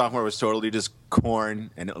 Freshman and sophomore was totally just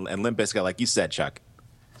Korn and Limp Bizkit, like you said, Chuck.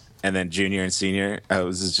 And then junior and senior, it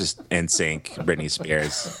was just NSYNC, Britney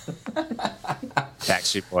Spears,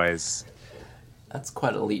 Backstreet Boys. That's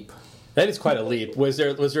quite a leap. That is quite a leap. Was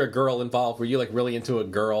there a girl involved? Were you like really into a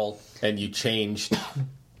girl and you changed?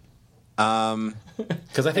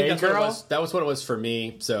 Because I think that's what it was. That was what it was for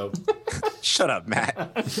me. So Shut up,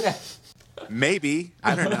 Matt. Maybe.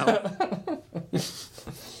 I don't know.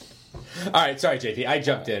 all right, sorry, JP. I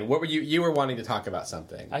jumped in. What were you? You were wanting to talk about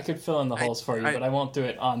something. I could fill in the holes for you, but I won't do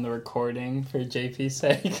it on the recording for JP's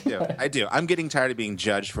sake. Yeah, I do. I'm getting tired of being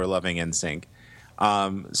judged for loving NSYNC.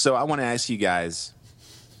 So I want to ask you guys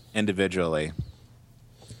individually.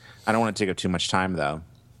 I don't want to take up too much time, though.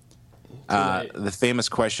 The famous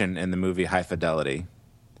question in the movie High Fidelity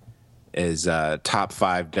is top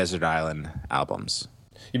 5 desert island albums.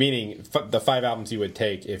 You meaning the 5 albums you would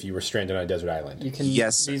take if you were stranded on a desert island? You can.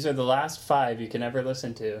 Yes. These are the last 5 you can ever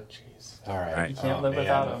listen to. Jeez. All right. All right. You can't Oh, live man.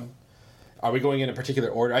 without them. Are we going in a particular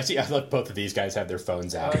order? I see. I look. Both of these guys have their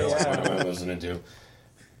phones out. Oh, They're like, yeah. what am I listening to?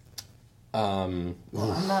 I'm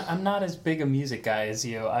not as big a music guy as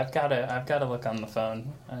you. I've got to look on the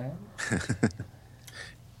phone.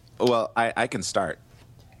 Well, I can start.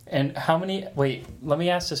 And how many? Wait, let me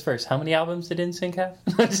ask this first. How many albums did NSYNC have?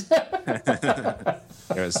 Let's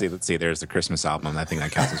see. There's the Christmas album. I think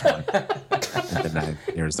that counts as one. And then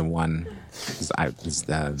there's the one. Is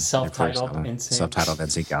the Self-titled their first album, NSYNC. Self-titled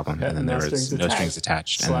NSYNC album, and then No there was Strings No Attached. Strings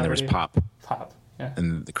Attached, and then there was Celebrity. Pop, Pop. Yeah.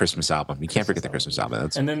 and the Christmas album. You can't forget the Christmas album.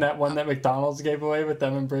 That's And then that one that McDonald's gave away with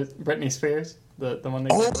them and Britney Spears. The one. They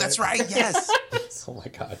gave oh, away. that's right. Yes. Oh my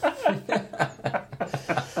god.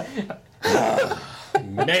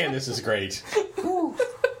 Man, this is great. All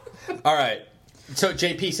right. So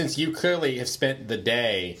JP, since you clearly have spent the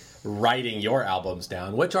day writing your albums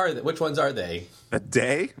down, which ones are they? A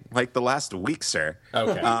day, like the last week, sir.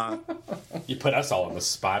 Okay. You put us all on the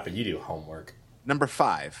spot, but you do homework. Number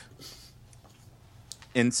 5,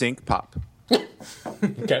 NSYNC Pop.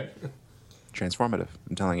 Okay. Transformative.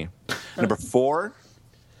 I'm telling you. Number 4,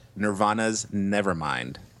 Nirvana's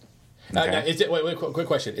Nevermind. Now, Okay. is it, wait, quick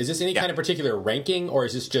question. Is this any kind of particular ranking, or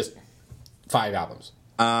is this just 5 albums?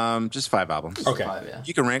 Just 5 albums. Okay. 5, yeah.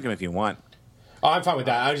 You can rank them if you want. Oh, I'm fine with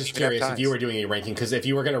that. I was just Straight up curious if ties. you were doing a ranking, because if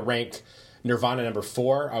you were going to rank Nirvana number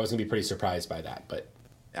 4, I was going to be pretty surprised by that. But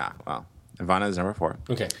Yeah, well, Nirvana's number 4.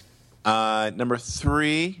 okay. Number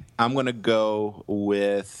 3, I'm gonna go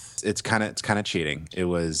with it's kind of cheating. It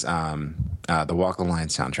was the Walk the Line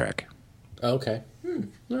soundtrack. Okay.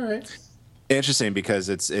 All right. Interesting because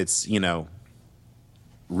it's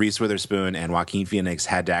Reese Witherspoon and Joaquin Phoenix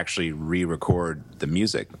had to actually re-record the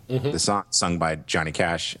music, the song sung by Johnny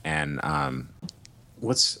Cash and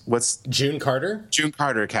what's June Carter. June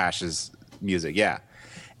Carter Cash's music, yeah.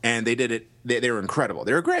 And they did it. They were incredible.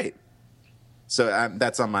 They were great. So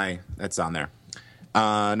that's on there.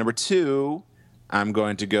 Number 2, I'm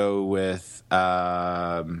going to go with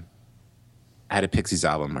I had a Pixies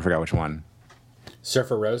album. I forgot which one.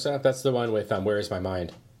 Surfer Rosa. That's the one with Where Is My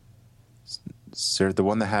Mind? Sir, the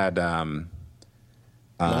one that had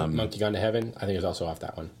Monkey Gone to Heaven. I think it's also off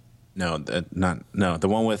that one. the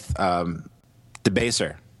one with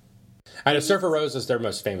Debaser. I know Surfer Rosa is their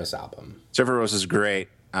most famous album. Surfer Rosa is great,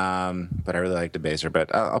 but I really like Debaser.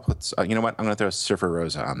 But I'll put, you know what? I'm going to throw Surfer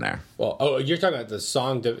Rosa on there. Well, you're talking about the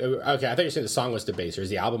song. Okay, I thought you were saying the song was Debaser. Is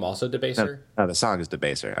the album also Debaser? No, the song is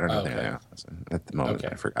Debaser. I don't know Okay. at the moment.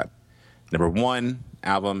 Okay. I forgot. Number 1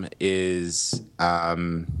 album is I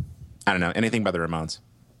don't know, anything by the Ramones.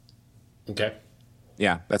 Okay.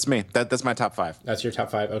 Yeah, that's me. That's my top 5. That's your top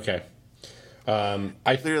 5? Okay.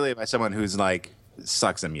 I clearly by someone who's like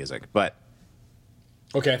sucks at music, but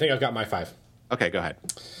Okay, I think I've got my 5. okay, go ahead.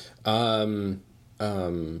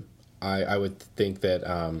 I would think that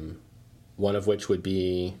one of which would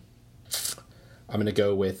be I'm going to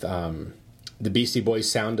go with the Beastie Boys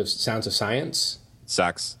Sounds of Science.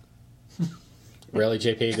 Sucks. Really,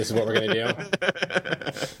 JP? This is what we're going to do?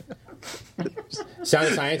 Sound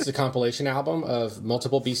of Science is a compilation album of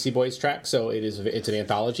multiple Beastie Boys tracks, so it's an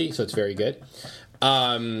anthology, so it's very good.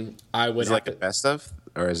 I would Is it like a best of,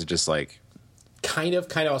 or is it just like kind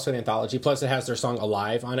of also an anthology. Plus, it has their song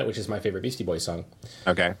 "Alive" on it, which is my favorite Beastie Boys song.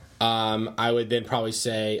 okay? I would then probably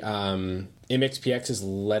say MXPX's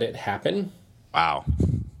 "Let It Happen." Wow.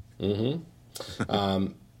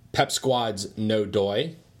 Pep Squad's "No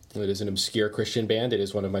Doy." It is an obscure Christian band. It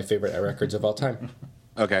is one of my favorite records of all time.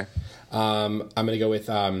 Okay. I'm going to go with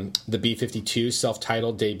the B-52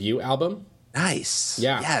 self-titled debut album. Nice.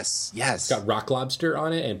 Yeah. Yes. It's got Rock Lobster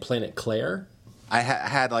on it and Planet Claire. I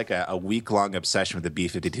had like a week-long obsession with the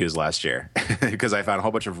B-52s last year because I found a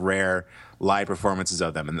whole bunch of rare live performances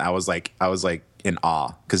of them, and I was like in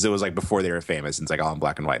awe because it was like before they were famous, and it's like all in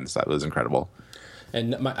black and white and stuff. It was incredible.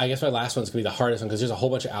 And I guess my last one's going to be the hardest one because there's a whole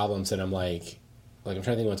bunch of albums that I'm like I'm trying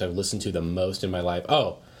to think of ones I've listened to the most in my life.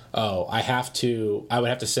 I would have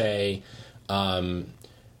to say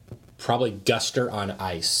probably Guster on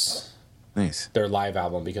Ice. Nice. Their live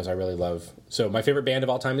album because I really love. So my favorite band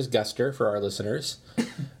of all time is Guster for our listeners,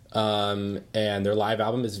 and their live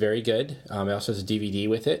album is very good. It also has a DVD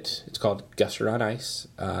with it. It's called Guster on Ice.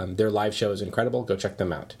 Their live show is incredible. Go check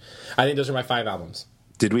them out. I think those are my 5 albums.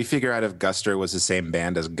 Did we figure out if Guster was the same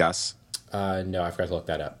band as Gus? No, I forgot to look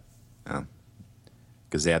that up.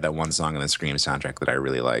 Because they had that one song on the Scream soundtrack that I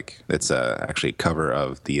really like. It's actually a cover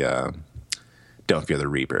of the Don't Fear the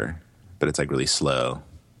Reaper, but it's like really slow.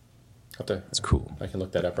 It's cool. I can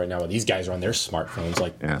look that up right now. Well, these guys are on their smartphones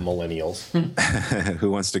like millennials.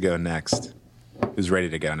 Who wants to go next? Who's ready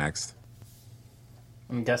to go next?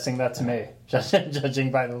 I'm guessing that's me,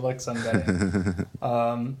 judging by the looks I'm getting.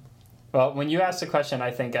 Well, when you asked the question,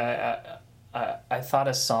 I think I thought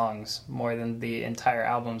of songs more than the entire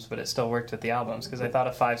albums, but it still worked with the albums because I thought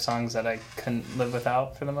of 5 songs that I couldn't live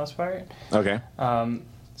without for the most part. Okay.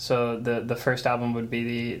 So the first album would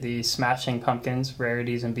be the Smashing Pumpkins,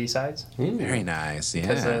 Rarities and B-Sides. Very nice. Yeah.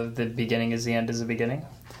 Because of the beginning is the end is the beginning.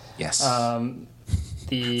 Yes. From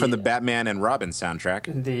the Batman and Robin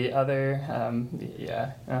soundtrack. The other,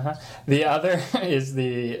 The other is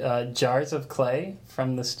the Jars of Clay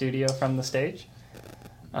from the studio, from the stage.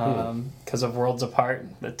 Because of Worlds Apart,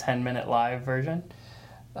 the 10-minute live version.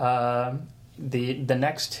 The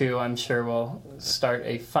next 2, I'm sure, will start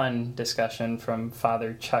a fun discussion from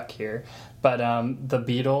Father Chuck here. But the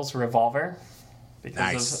Beatles' Revolver,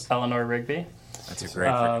 because of Eleanor Rigby. That's a great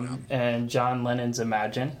album. And John Lennon's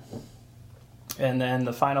Imagine. And then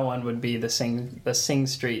the final one would be the Sing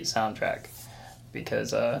Street soundtrack,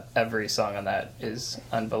 because every song on that is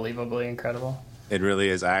unbelievably incredible. It really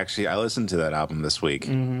is. I listened to that album this week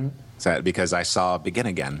because I saw Begin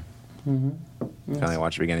Again. Finally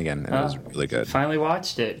watched Begin Again. It was really good. Finally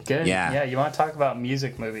watched it. Good. Yeah. Yeah, you want to talk about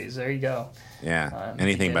music movies. There you go. Yeah.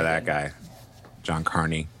 Anything by that guy. John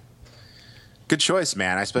Carney. Good choice,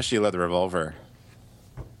 man. I especially love The Revolver.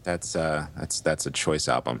 That's a choice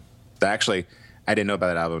album. Actually, I didn't know about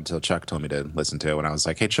that album until Chuck told me to listen to it when I was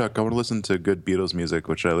like, hey, Chuck, I want to listen to good Beatles music.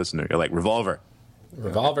 What should I listen to? You're like, Revolver.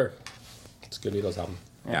 Revolver. It's a good Beatles album.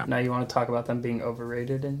 Yeah. Now you want to talk about them being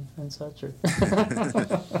overrated and such? Or?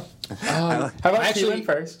 How about Keelan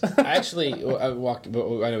first? I walked. I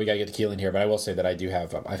know we got to get to Keelan here, but I will say that I do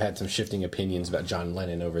have. I've had some shifting opinions about John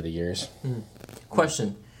Lennon over the years.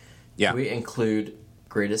 Question. Yeah. Do we include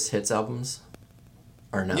greatest hits albums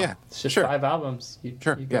or no? Yeah. It's just Sure. 5 albums.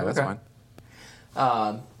 Sure. You Yeah, go that's with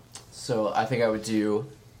fine. So I think I would do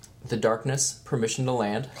The Darkness, Permission to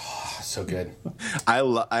Land. So good.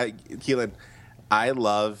 Keelan, I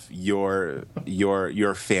love your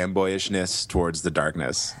fanboyishness towards The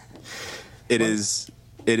Darkness. It is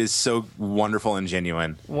so wonderful and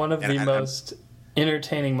genuine. One of And the most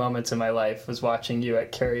entertaining moments in my life was watching you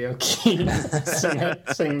at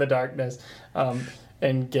karaoke sing The Darkness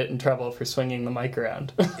and get in trouble for swinging the mic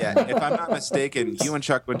around. Yeah, if I'm not mistaken, you and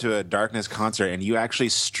Chuck went to a Darkness concert and you actually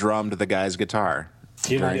strummed the guy's guitar.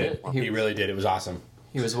 He really I did. did. He really did. It was awesome.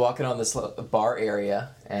 He was walking on this bar area,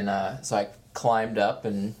 and so I climbed up,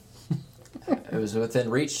 and it was within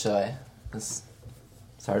reach, so I just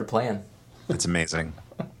started playing. It's amazing.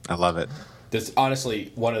 I love it. This is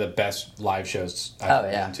honestly one of the best live shows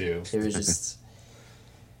I've been to. It was just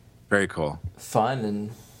Very cool. fun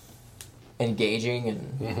and engaging,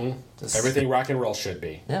 and just, Everything rock and roll should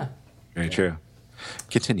be. Yeah. Very true.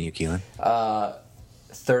 Continue, Keelan.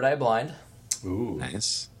 Third Eye Blind. Ooh.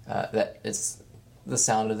 Nice. That it's the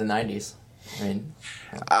sound of the '90s. I mean,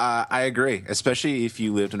 I agree, especially if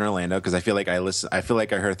you lived in Orlando, because I feel like I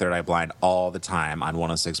heard Third Eye Blind all the time on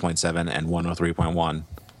 106.7 and 103.1.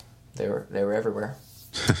 they were everywhere.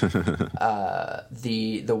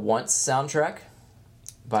 The Once soundtrack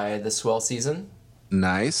by the Swell Season.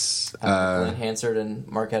 Nice. Glenn Hansard and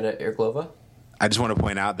Marketa Irglova. I just want to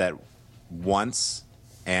point out that Once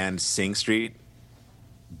and Sing Street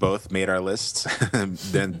both made our lists,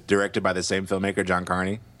 then directed by the same filmmaker, John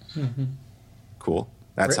Carney. Mm-hmm. Cool.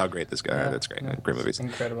 That's Great. how great this guy. Yeah. That's great. Yeah, Great movies.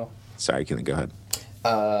 Incredible. Sorry, Keelan, go ahead.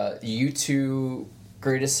 U2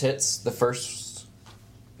 greatest hits. The first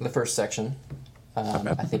section. bad.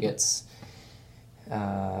 I think it's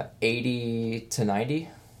 80 to 90.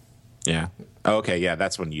 Yeah. Oh, okay. Yeah,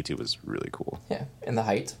 that's when YouTube was really cool. Yeah, in the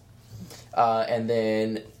height. And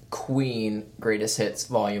then Queen greatest hits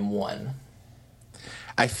volume 1.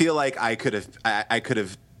 I feel like I could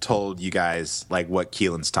have told you guys like what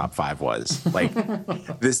Keelan's top 5 was. Like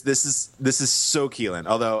this is so Keelan.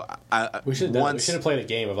 Although We should have played a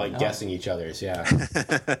game of like guessing each other's. Yeah.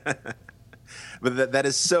 but that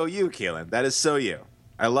is so you, Keelan. That is so you.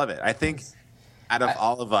 I love it. I think out of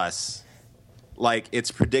all of us, like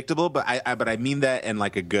it's predictable, but I mean that in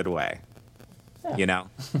like a good way. Yeah. You know?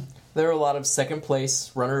 There are a lot of second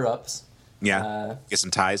place runner-ups. Yeah. Get some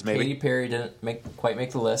ties, maybe. Katy Perry didn't quite make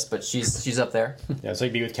the list, but she's up there. Yeah, it's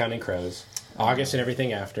like Be with Counting Crows. August and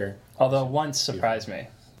everything after. Although Once surprised me.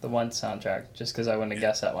 The Once soundtrack, just because I wouldn't have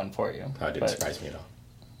guessed that one for you. Oh, it didn't But surprise me at all.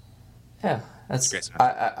 Yeah, that's Great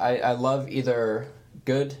soundtrack. I love either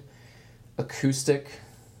good acoustic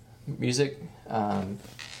music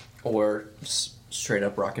or straight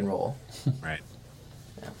up rock and roll. Right.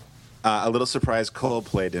 A little surprised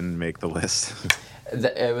Coldplay didn't make the list.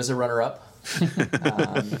 It was a runner-up.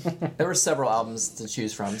 There were several albums to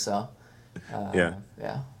choose from, so Yeah.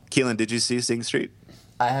 yeah. Keelan, did you see Sing Street?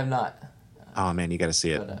 I have not, Oh man, you got to see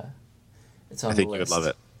it. but it's on I think the you list. would love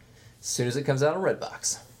it. As soon as it comes out on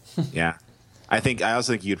Redbox. Yeah. I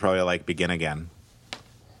also think you'd probably like Begin Again.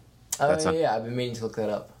 Oh That's on- yeah, I've been meaning to look that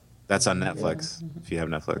up. That's on Netflix. If you have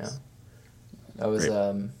Netflix. That was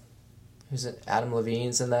Great. who's it? Adam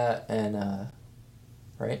Levine's in that, and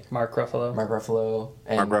right, Mark Ruffalo. Mark Ruffalo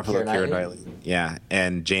and Mark Ruffalo, Keira Keira Knightley. Yeah,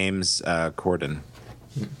 and James Corden,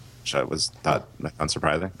 which I found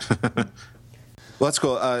unsurprising. Well, that's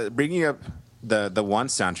cool. Bringing up the One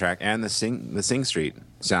soundtrack and the Sing Street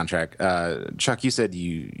soundtrack. Chuck, you said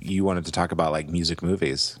you wanted to talk about like music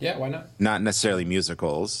movies, Yeah, why not? not necessarily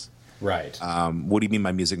musicals. Right. What do you mean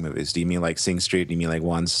by music movies? Do you mean like Sing Street? Do you mean like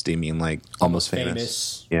Once? Do you mean like Almost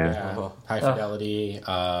Famous? Yeah. Oh. High Fidelity.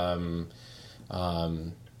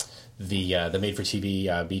 The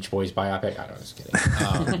made-for-TV Beach Boys biopic. I don't know, just kidding.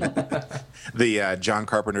 The John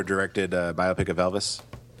Carpenter directed biopic of Elvis,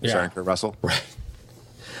 starring Kurt Russell. It's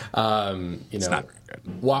not very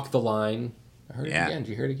good. Walk the Line. I heard Yeah. it again. Did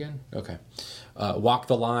you hear it again? Okay. Walk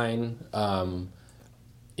the Line.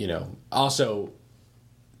 Also,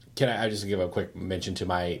 can I just give a quick mention to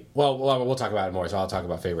my... Well, we'll talk about it more, so I'll talk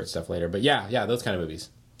about favorite stuff later. But yeah, those kind of movies.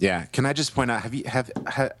 Yeah. Can I just point out? Have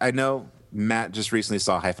I know Matt just recently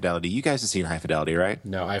saw High Fidelity. You guys have seen High Fidelity, right?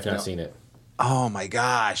 No, I have not seen it. Oh my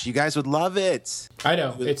gosh, you guys would love it. I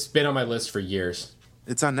know. It's been on my list for years.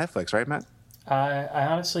 It's on Netflix, right, Matt? I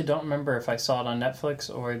honestly don't remember if I saw it on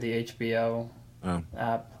Netflix or the HBO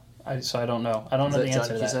app. So I don't know. I don't Is know that the John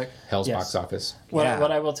answer to that. Cusack? Hell's Yes. box office. What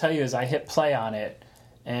I will tell you is I hit play on it,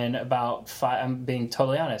 and about five. I'm being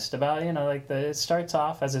totally honest about it starts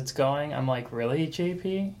off as it's going. I'm like, really,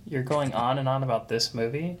 JP? You're going on and on about this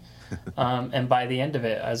movie, and by the end of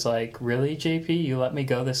it, I was like, really, JP? You let me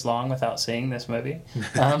go this long without seeing this movie?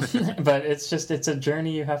 But it's a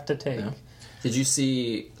journey you have to take. Yeah. Did you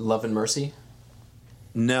see Love and Mercy?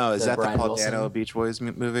 No, is The that Brian the Paul Wilson? Dano Beach Boys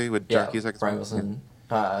movie with John Cusack? Brian Wilson,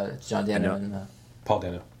 John Dano, and Paul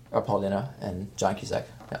Dano. Paul Dano and John Cusack.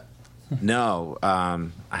 Yeah. No,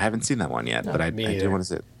 I haven't seen that one yet, but I me do either. want to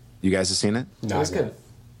see it. You guys have seen it? It was good.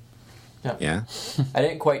 Yeah. I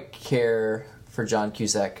didn't quite care for John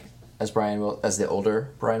Cusack as as the older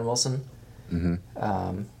Brian Wilson. Mm-hmm.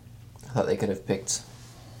 I thought they could have picked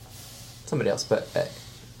somebody else, but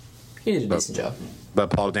he did a decent job. But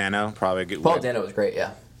Paul Dano probably good. Paul Dano was great.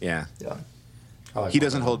 Yeah. Yeah. Yeah. I like He Paul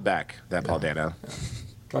doesn't Dano. hold back. That Paul Dano.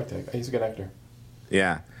 I like that. He's a good actor.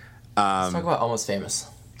 Yeah. Let's talk about Almost Famous.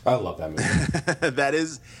 I love that movie. that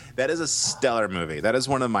is a stellar movie. That is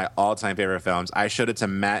one of my all-time favorite films. I showed it to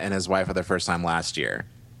Matt and his wife for the first time last year.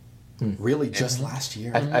 Really, just last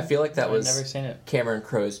year. I feel like that I've was never seen it. Cameron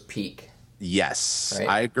Crowe's peak. Yes, Right?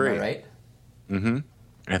 I agree. Am I right? Mm-hmm.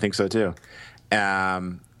 I think so too.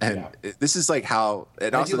 And this is like how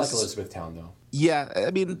it I also do like Elizabethtown, though. Yeah, I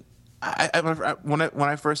mean, when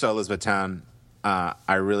I first saw Elizabethtown,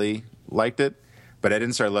 I really liked it, but I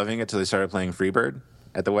didn't start loving it till they started playing Freebird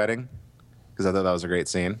at the wedding because I thought that was a great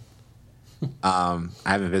scene. I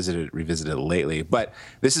haven't revisited it lately, but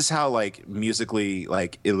this is how like musically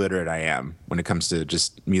like illiterate I am when it comes to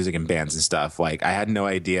just music and bands and stuff. Like I had no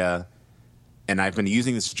idea, and I've been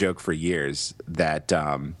using this joke for years that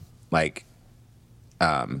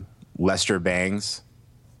Lester Bangs.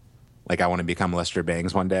 Like, I want to become Lester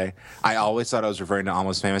Bangs one day. I always thought I was referring to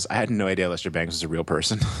Almost Famous. I had no idea Lester Bangs was a real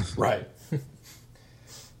person. Right.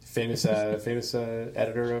 famous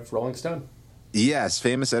editor of Rolling Stone. Yes,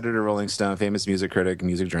 famous editor of Rolling Stone, famous music critic,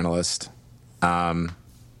 music journalist.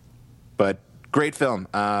 But great film.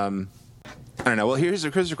 I don't know. Well, here's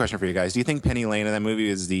a question for you guys. Do you think Penny Lane in that movie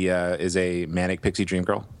is a manic pixie dream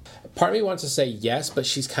girl? Part of me wants to say yes, but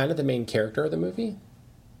she's kind of the main character of the movie.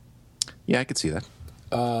 Yeah, I could see that.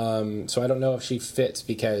 So I don't know if she fits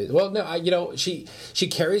because, well, no, she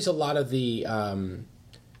carries a lot of the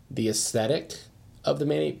aesthetic of the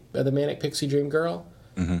manic pixie dream girl,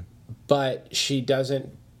 Mm-hmm. but she doesn't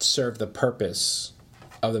serve the purpose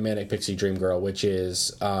of the manic pixie dream girl, which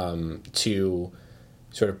is to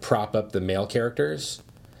sort of prop up the male characters.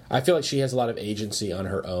 I feel like she has a lot of agency on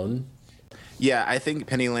her own. Yeah, I think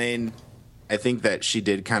Penny Lane. I think that she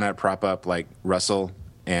did kind of prop up like Russell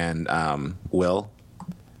and Will.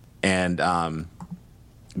 And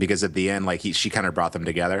because at the end, like she kind of brought them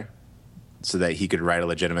together so that he could write a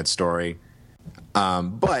legitimate story.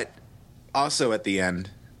 But also at the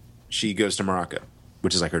end, she goes to Morocco,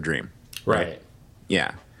 which is like her dream. Right.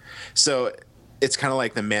 Yeah. So it's kind of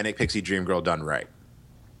like the manic pixie dream girl done right.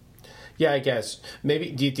 Yeah, I guess.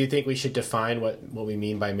 Maybe, do you think we should define what we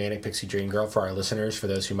mean by manic pixie dream girl for our listeners, for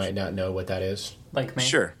those who might not know what that is? Like me.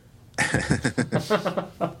 Sure.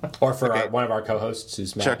 Or for Okay. one of our co-hosts,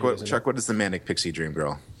 who's Matt. Chuck, who doesn't know. what is the manic pixie dream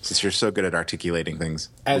girl? Since you're so good at articulating things.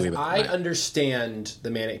 As leave it I tonight. understand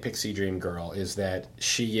the manic pixie dream girl is that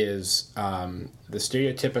she is the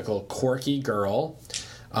stereotypical quirky girl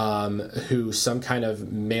who some kind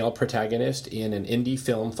of male protagonist in an indie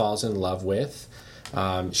film falls in love with.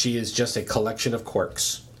 She is just a collection of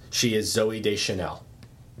quirks. She is Zooey Deschanel.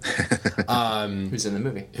 Who's in the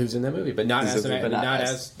movie? Who's in that movie, but not as but not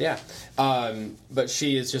as- yeah. But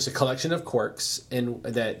she is just a collection of quirks, and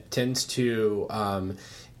that tends to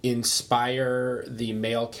inspire the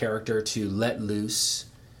male character to let loose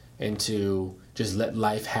and to just let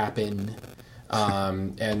life happen,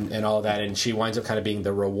 and all that. And she winds up kind of being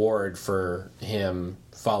the reward for him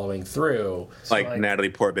following through. like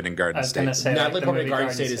Natalie Portman in Garden I was State. gonna say Natalie like the Portman movie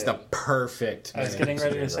Garden State is the perfect. I was manic getting pixie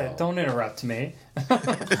ready to dream say, girl. don't interrupt me.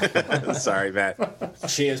 Sorry, Matt.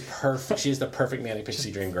 She is perfect. She is the perfect manic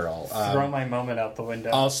pixie dream girl. Throw my moment out the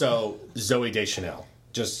window. Also, Zooey Deschanel,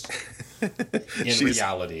 just in She's-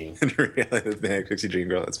 reality. In reality, the manic pixie dream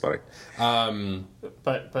girl. That's funny.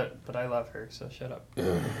 But I love her, so shut up.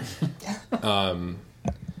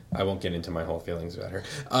 I won't get into my whole feelings about her.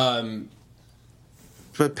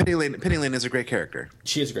 But Penny Lane is a great character.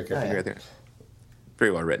 She is a great character. yeah. Right there.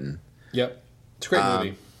 Very well written. Yep, it's a great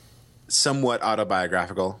movie. Somewhat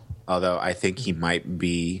autobiographical, although I think he might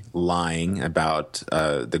be lying about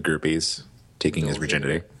the groupies taking his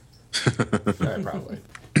virginity. Yeah, probably.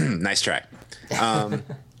 Nice try.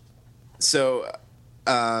 So,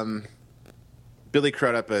 Billy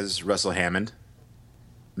Crudup as Russell Hammond.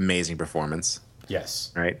 Amazing performance,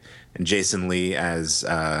 Yes. right? And Jason Lee as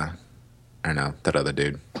I don't know, that other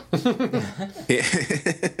dude.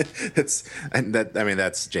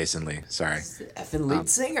 That's Jason Lee. Sorry. The effing lead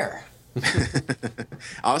singer.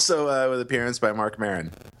 Also with appearance by Mark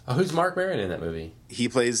Maron. Oh, who's Mark Maron in that movie? He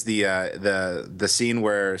plays the scene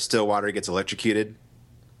where Stillwater gets electrocuted,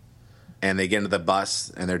 and they get into the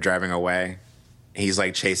bus and they're driving away. He's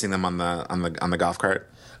like chasing them on the golf cart.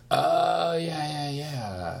 Oh,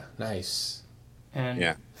 yeah. Nice. And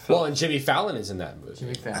Yeah. Well, and Jimmy Fallon is in that movie.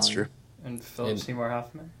 Jimmy Fallon. That's true. And Philip Seymour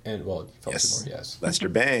Hoffman. And, well, Philip Yes. Seymour, yes. Lester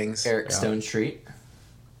Bangs. Eric Stone Street.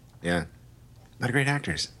 Yeah. What a great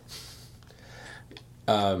actors.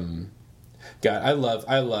 God, I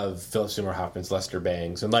love Philip Seymour Hoffman's Lester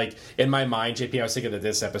Bangs. And, like, in my mind, JP, I was thinking that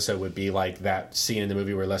this episode would be like that scene in the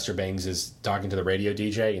movie where Lester Bangs is talking to the radio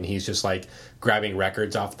DJ and he's just, like, grabbing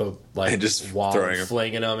records off the, like, And just wall throwing and 'em.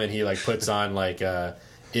 flinging them, and he, like, puts on, like,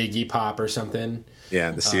 Iggy Pop or something.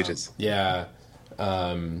 Yeah, the Stooges. Yeah.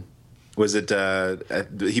 Was it?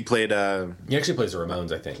 He played. He actually plays the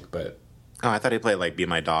Ramones, I think, but I thought he played like "Be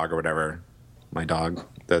My Dog" or whatever. My dog,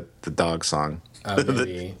 the dog song.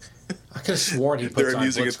 maybe. I could have sworn he They're puts a on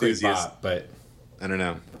music Blitzkrieg enthusiast. Bop, but I don't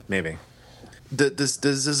know. Maybe.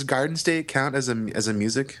 Does Garden State count as a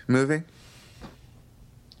music movie?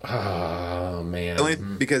 oh man, Only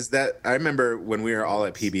because that I remember when we were all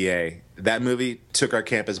at PBA, that movie took our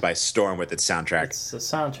campus by storm with its soundtrack. It's a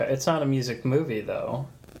soundtrack. It's not a music movie, though.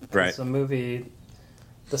 Right. It's a movie.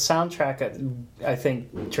 The soundtrack, I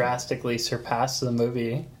think, drastically surpassed the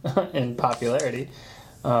movie in popularity.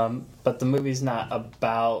 But the movie's not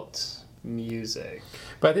about music.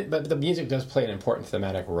 but the music does play an important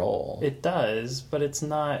thematic role. It does, but it's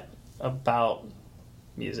not about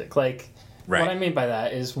music. Like, Right. what I mean by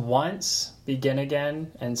that is Once, Begin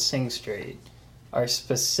Again, and Sing Straight are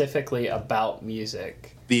specifically about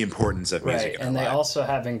music. The importance of music. Right, in our and they lives. also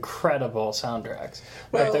have incredible soundtracks.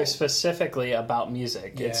 Well- but they're specifically about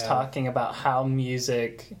music. It's Yeah. talking about how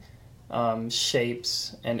music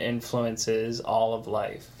shapes and influences all of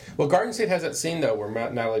life. Well, Garden State has that scene though where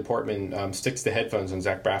Natalie Portman sticks the headphones on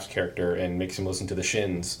Zach Braff's character and makes him listen to the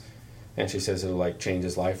Shins, and she says it'll like change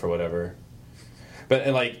his life or whatever. But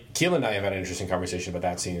and like Keelan and I have had an interesting conversation about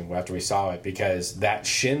that scene after we saw it, because that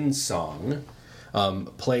Shins song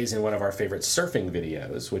plays in one of our favorite surfing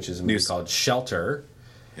videos, which is a movie News. called Shelter.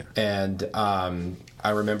 Yeah. And I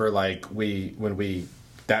remember like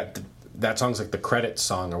that song's like the credits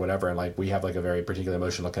song or whatever, and like we have like a very particular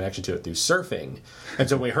emotional connection to it through surfing. And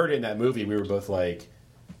so when we heard it in that movie, we were both like,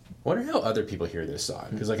 I wonder how other people hear this song,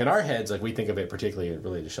 because like in our heads, like we think of it particularly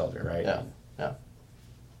related to Shelter, right? Yeah.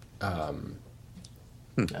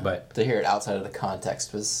 But To hear it outside of the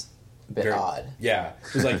context was a bit odd. yeah,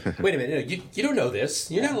 it was like, wait a minute, no, you don't know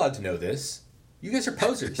this. You're not allowed to know this. You guys are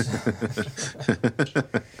posers.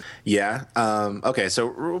 Yeah. Okay. So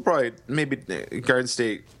we'll probably maybe Garden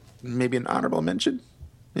State, maybe an honorable mention.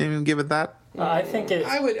 Maybe give it that. I think it.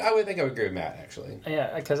 I think I would agree with Matt actually.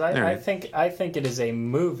 Yeah, because I right. think it is a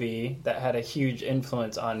movie that had a huge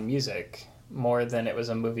influence on music more than it was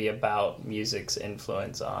a movie about music's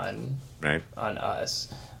influence on Right. us.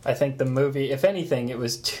 I think the movie, if anything, it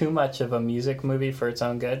was too much of a music movie for its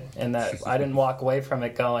own good, and that I didn't walk away from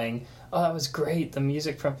it going, "Oh, that was great, the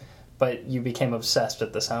music from," but you became obsessed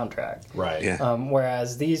with the soundtrack. Right. Yeah.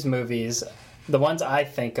 Whereas these movies, the ones I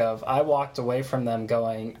think of, I walked away from them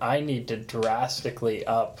going, I need to drastically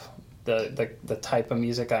up the type of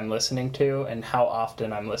music I'm listening to and how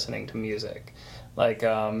often I'm listening to music. Like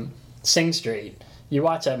Sing Street. You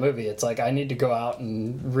watch that movie, it's like I need to go out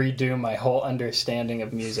and redo my whole understanding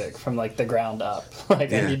of music from like the ground up.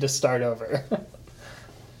 Like I Yeah. need to start over.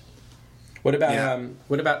 What about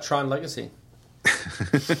Yeah. Tron Legacy?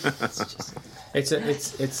 It's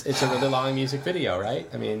just, It's a really long music video, right?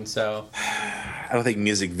 I mean, so I don't think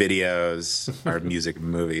music videos or music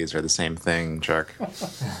movies are the same thing, Chuck.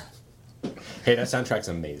 hey, that soundtrack's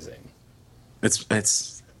amazing. It's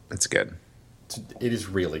good. It is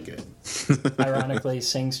really good. ironically,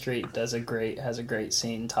 Sing Street has a great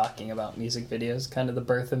scene talking about music videos, kind of the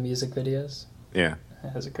birth of music videos. Yeah.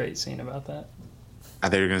 It has a great scene about that. I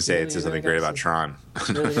thought you were going to say it Really, says really something great good about scene. Tron.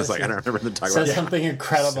 I Really was good like, I scene. don't remember them talking Says about something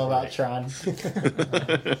incredible So about right.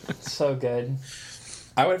 Tron. So good.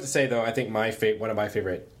 I would have to say though, I think one of my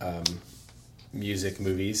favorite music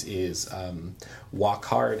movies is Walk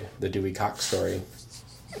Hard, the Dewey Cox story.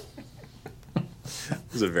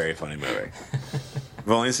 It's a very funny movie. I've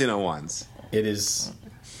only seen it once. It is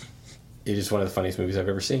one of the funniest movies I've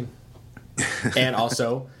ever seen, and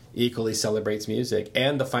also equally celebrates music.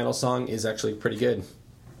 And the final song is actually pretty good.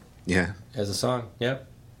 Yeah. as a song. Yep.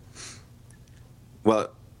 Well,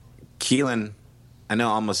 Keelan, I know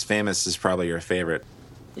Almost Famous is probably your favorite.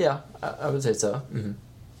 Yeah, I would say so. Mm-hmm.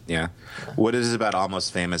 Yeah. What is it about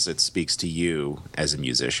Almost Famous that speaks to you as a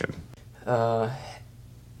musician?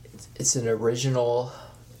 It's an original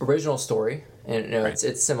story, and Right.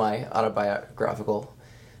 it's semi autobiographical.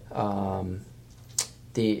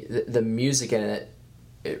 The music in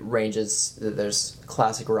it ranges. There's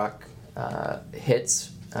classic rock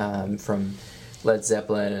hits from Led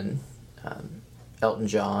Zeppelin and Elton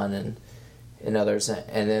John and others,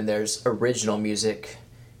 and then there's original music,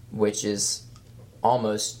 which is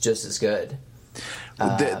almost just as good.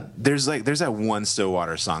 There's that one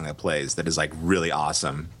Stillwater song that plays that is like really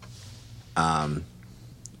awesome.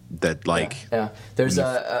 That like Yeah. There's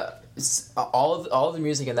all of the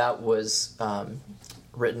music in that was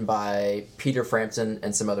written by Peter Frampton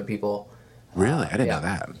and some other people. really I didn't yeah. know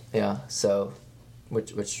that. Yeah. So,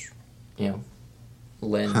 which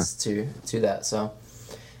lends to that. So,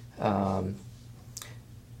 no,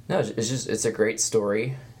 it's a great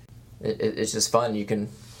story. It's just fun. You can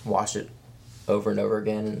watch it over and over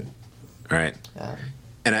again. Right. And,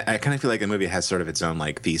 And I kind of feel like the movie has sort of its own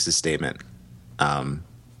like thesis statement,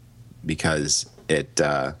 because it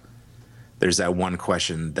there's that one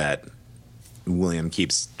question that William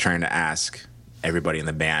keeps trying to ask everybody in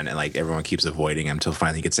the band, and like everyone keeps avoiding him until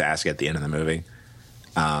finally he gets to ask it at the end of the movie.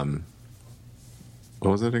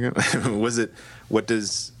 What was it again?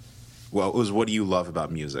 What do you love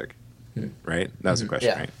about music? Right? That was the question,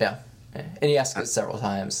 yeah, right? yeah, and he asked it several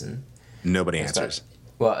times, and Nobody answers.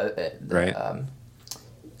 well, Right.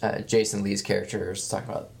 Jason Lee's character is talking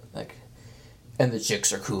about like, and the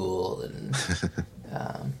chicks are cool, and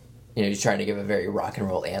he's trying to give a very rock and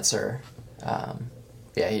roll answer.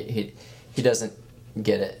 He doesn't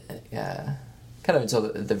get it kind of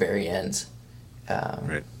until the very end,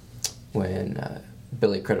 Right. when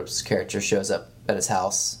Billy Crudup's character shows up at his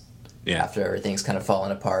house Yeah. after everything's kind of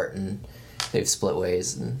fallen apart and they've split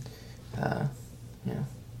ways, and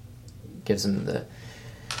gives him the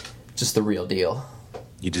real deal.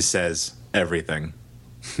 He just says everything.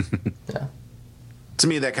 Yeah. To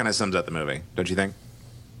me, that kind of sums up the movie, don't you think?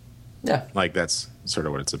 Yeah. Like that's sort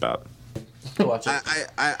of what it's about. Go watch it.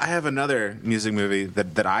 I have another music movie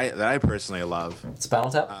that I personally love,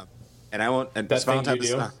 Spinal Tap. and I won't. And That Spinal Thing Tap You is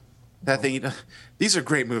Do? not- That thing. These are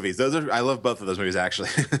great movies. I love both of those movies actually.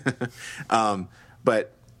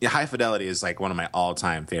 But yeah, High Fidelity is like one of my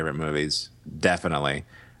all-time favorite movies, definitely,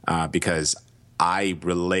 because I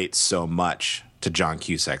relate so much to John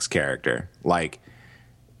Cusack's character. Like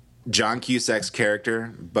John Cusack's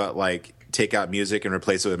character, but like take out music and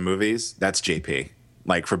replace it with movies. That's JP.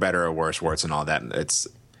 Like for better or worse, warts and all that. It's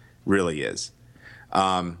really is.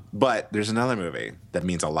 But there's another movie that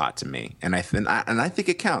means a lot to me, and I think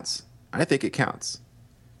it counts. I think it counts.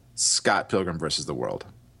 Scott Pilgrim versus the World.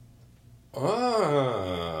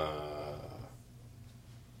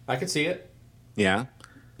 I could see it. Yeah,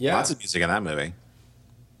 Yeah. lots of music in that movie.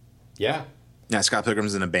 Yeah. Yeah, Scott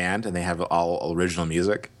Pilgrim's in a band, and they have all original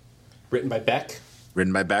music Written by Beck.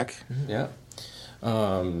 written by Beck. Yeah.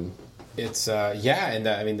 It's and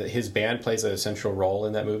I mean his band plays a central role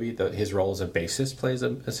in that movie. His role as a bassist plays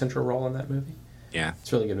a central role in that movie. Yeah,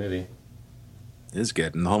 It's a really good movie. it is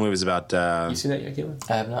good, and the whole movie's about. You seen that yet, Keelan?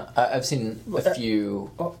 I have not. I've seen a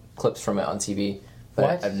few clips from it on TV, but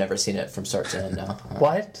What? I've never seen it from start to end. No.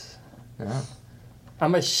 What? No.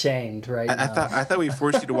 I'm ashamed right I now. thought we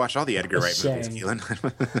forced you to watch all the Edgar Wright movies, Shame.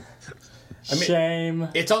 Keelan. I mean- Shame.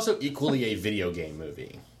 It's also equally a video game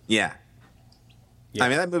movie. Yeah. Yeah. I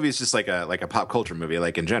mean, that movie is just like a pop culture movie,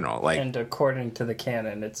 like in general. Like, And according to the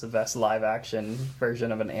canon, it's the best live action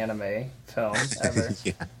version of an anime film ever.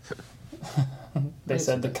 yeah, They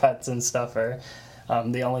said the cuts and stuff are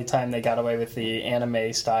the only time they got away with the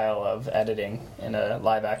anime style of editing in a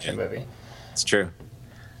live action movie. it's true.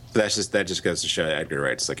 But that just goes to show Edgar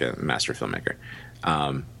Wright's like a master filmmaker.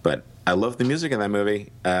 But I love the music in that movie,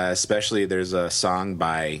 especially there's a song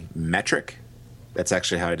by Metric. That's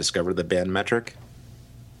actually how I discovered the band Metric.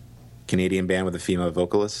 Canadian band with a female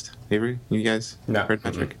vocalist. Ever you guys No. heard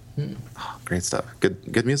Metric? Oh, great stuff.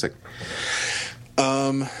 Good music.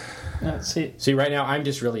 See, See, right now I'm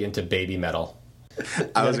just really into baby metal. I was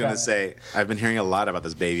gotta gonna go. say I've been hearing a lot about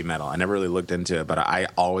this baby metal. I never really looked into it, but I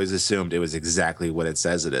always assumed it was exactly what it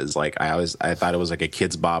says it is. Like I thought it was like a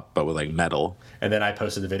kids bop, but with like metal. And then I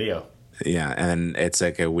posted the video. Yeah, and it's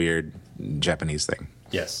like a weird Japanese thing.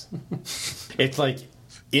 Yes. It's like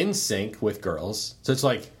in sync with girls. So it's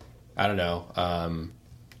like, I don't know,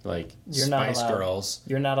 like You're not Spice allowed. Girls.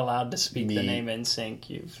 You're not allowed to speak the Me. name NSYNC.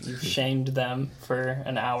 You've shamed them for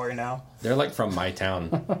an hour now. They're like from my town,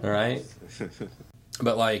 all right?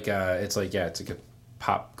 But like, it's like a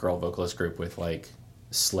pop girl vocalist group with like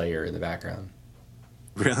Slayer in the background.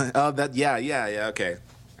 Really? Oh, yeah. Okay,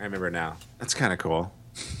 I remember now. That's kind of cool.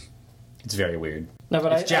 It's very weird. No,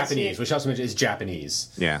 but It's Japanese, which also is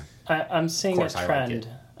Japanese. Yeah. I'm seeing a Of course, I like trend. it.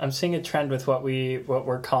 I'm seeing a trend with what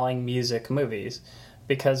we're calling music movies,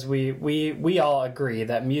 because we all agree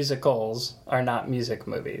that musicals are not music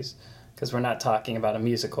movies, because we're not talking about a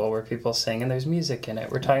musical where people sing and there's music in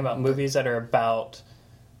it. We're talking about movies that are about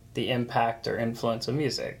the impact or influence of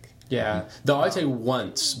music. Yeah, though I'd say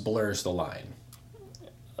once blurs the line.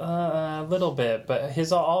 A little bit, but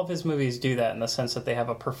all of his movies do that in the sense that they have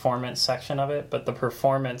a performance section of it, but the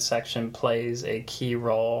performance section plays a key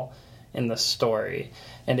role in the story.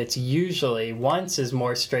 And it's usually, once is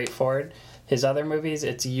more straightforward. His other movies,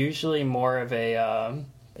 it's usually more of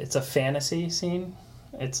it's a fantasy scene.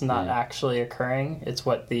 It's not actually occurring. It's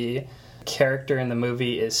what the character in the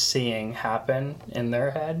movie is seeing happen in their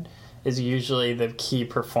head is usually the key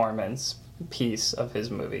performance piece of his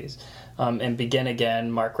movies. And Begin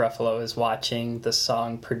Again, Mark Ruffalo is watching the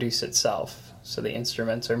song produce itself. So the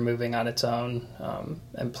instruments are moving on its own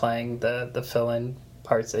and playing the fill-in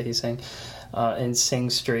parts that he's singing. In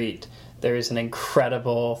Sing Street, there is an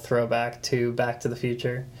incredible throwback to Back to the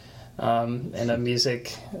Future in a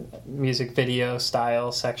music video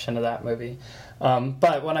style section of that movie.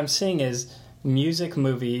 But what I'm seeing is music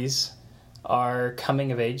movies are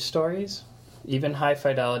coming-of-age stories. Even High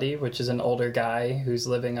Fidelity, which is an older guy who's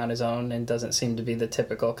living on his own and doesn't seem to be the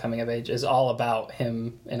typical coming of age, is all about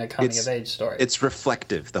him in a coming of age story. It's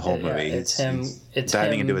reflective, the whole Yeah, movie. it's him. It's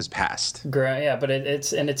diving him into his past. but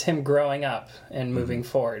it's him growing up and moving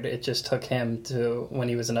forward. It just took him to when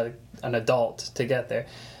he was an adult to get there.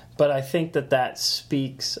 But I think that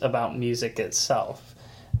speaks about music itself.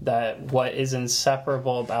 That what is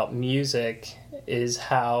inseparable about music is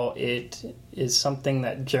how it is something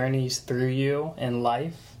that journeys through you in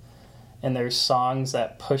life, and there's songs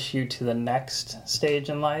that push you to the next stage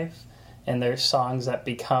in life, and there's songs that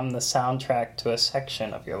become the soundtrack to a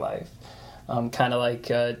section of your life, kind of like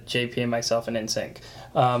JP and myself and NSYNC.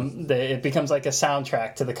 It becomes like a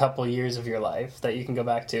soundtrack to the couple years of your life that you can go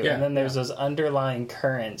back to, and then there's those underlying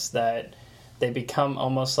currents that they become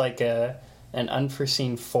almost like an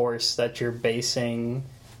unforeseen force that you're basing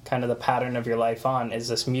kind of the pattern of your life on, is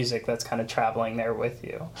this music that's kind of traveling there with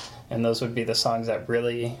you. And those would be the songs that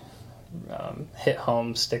really hit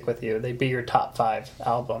home, stick with you. They'd be your top 5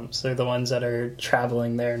 albums. They're the ones that are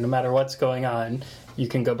traveling there. No matter what's going on, you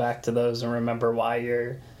can go back to those and remember why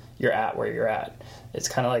you're at where you're at. It's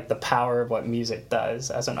kind of like the power of what music does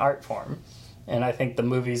as an art form. And I think the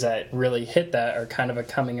movies that really hit that are kind of a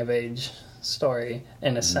coming of age story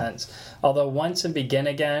in a sense. Although Once and Begin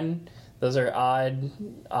Again, those are odd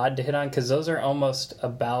to hit on, because those are almost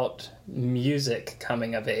about music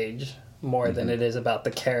coming of age more than it is about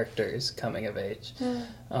the characters coming of age.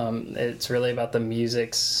 It's really about the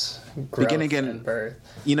music's growth Begin Again, and birth.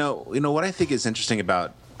 You know what I think is interesting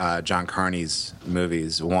about John Carney's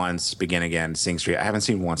movies, Once, Begin Again, Sing Street. I haven't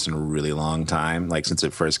seen Once in a really long time, like since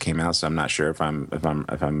it first came out. So I'm not sure if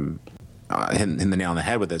I'm hitting the nail on the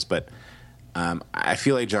head with this, but I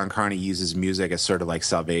feel like John Carney uses music as sort of like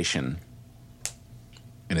salvation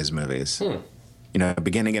in his movies.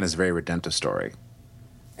 Begin Again is a very redemptive story,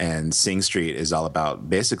 and Sing Street is all about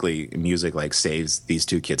basically music like saves these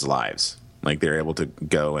 2 kids' lives. Like they're able to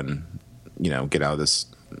go and get out of this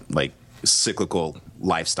like cyclical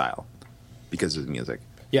lifestyle because of the music.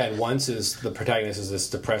 Yeah, and Once is the protagonist is this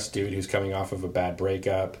depressed dude who's coming off of a bad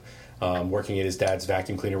breakup, working at his dad's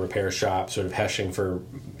vacuum cleaner repair shop, sort of heshing for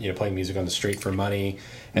playing music on the street for money,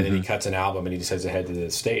 and then he cuts an album and he decides to head to the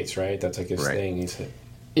States. Right, that's like his thing.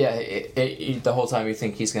 The whole time you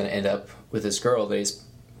think he's going to end up with this girl that he's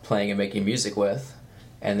playing and making music with,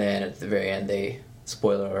 and then at the very end,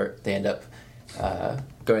 spoiler alert, they end up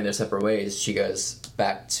going their separate ways. She goes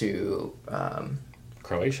back to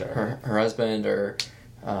Croatia, her husband, or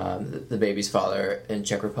the baby's father in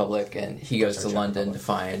Czech Republic, and he goes to London to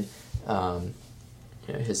find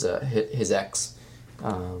his ex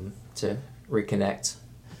to reconnect.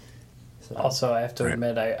 Also, I have to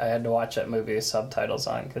admit, I had to watch that movie with subtitles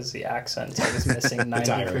on because the accents, I was missing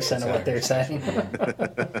 90% of what they're saying.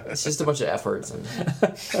 It's just a bunch of efforts.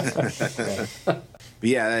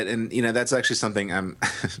 Yeah, and that's actually something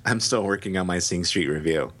I'm still working on my Sing Street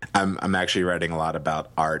review. I'm actually writing a lot about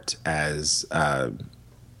art as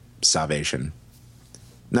salvation,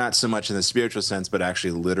 not so much in the spiritual sense, but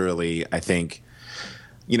actually literally. I think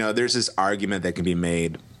there's this argument that can be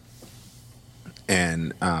made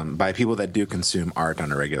And by people that do consume art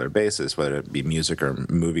on a regular basis, whether it be music or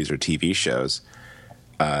movies or TV shows,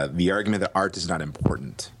 the argument that art is not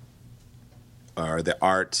important, or that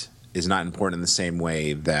art is not important in the same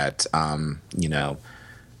way that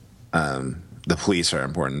the police are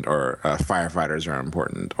important, or firefighters are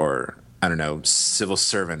important, or I don't know, civil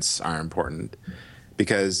servants are important,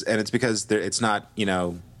 because it's not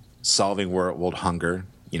solving world hunger.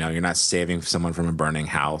 You're not saving someone from a burning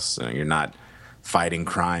house. You're not fighting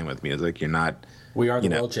crime with music. You're not. We are the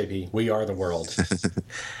world, JP. We are the world.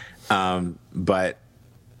 But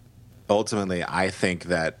ultimately, I think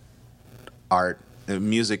that art,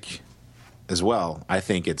 music as well, I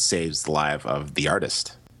think it saves the life of the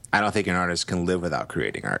artist. I don't think an artist can live without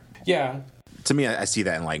creating art. Yeah. To me, I see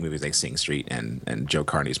that in like movies like Sing Street and John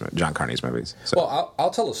Carney's movies. So. Well, I'll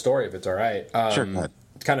tell a story if it's all right. Sure, go ahead.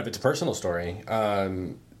 It's a personal story.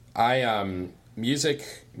 Music.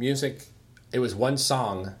 It was one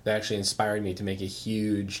song that actually inspired me to make a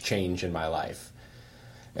huge change in my life,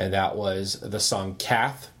 and that was the song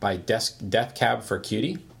 "Kath" by Death Cab for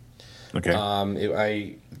Cutie.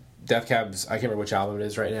 Okay. Death Cab's, I can't remember which album it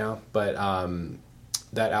is right now, but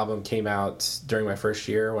that album came out during my first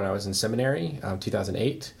year when I was in seminary,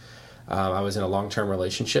 2008. I was in a long-term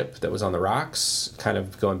relationship that was on the rocks, kind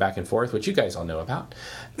of going back and forth, which you guys all know about.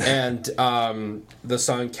 And the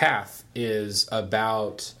song "Kath" is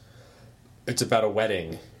about a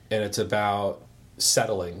wedding, and it's about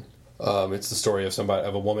settling. It's the story of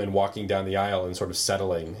a woman walking down the aisle and sort of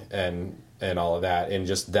settling and all of that, and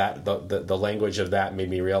just that the language of that made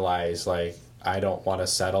me realize, like, I don't want to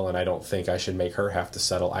settle, and I don't think I should make her have to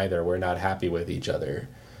settle either. We're not happy with each other.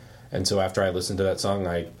 And so after I listened to that song,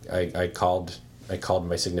 I called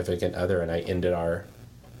my significant other, and I ended our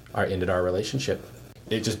relationship.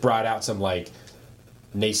 It just brought out some like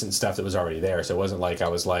nascent stuff that was already there. So it wasn't like I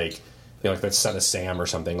was like, like that Son of Sam or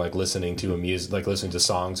something, like listening to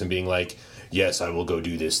songs and being like, yes, I will go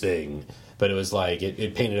do this thing. But it was like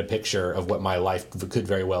it painted a picture of what my life could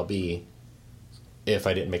very well be if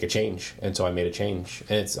I didn't make a change. And so I made a change,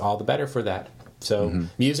 and it's all the better for that. So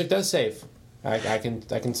music does save. I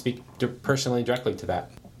can speak personally directly to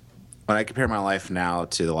that. When I compare my life now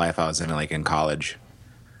to the life I was in, like in college,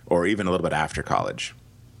 or even a little bit after college,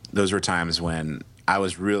 those were times when I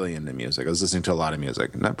was really into music. I was listening to a lot of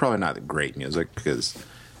music. Probably not great music, because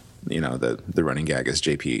the running gag is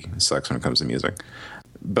JP sucks when it comes to music.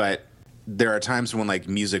 But there are times when like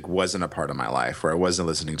music wasn't a part of my life, where I wasn't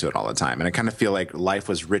listening to it all the time, and I kind of feel like life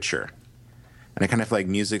was richer. And I kind of feel like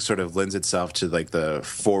music sort of lends itself to like the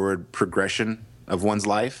forward progression of one's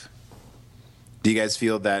life. Do you guys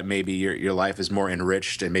feel that maybe your life is more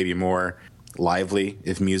enriched and maybe more lively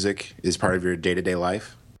if music is part of your day-to-day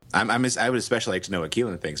life? I would especially like to know what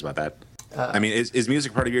Keelan thinks about that. Is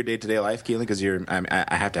music part of your day-to-day life, Keelan? Because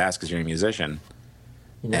I have to ask, because you're a musician.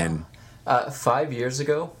 5 years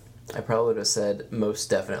ago, I probably would have said most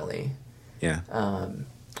definitely. Yeah.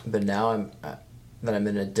 But now that I'm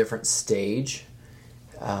in a different stage,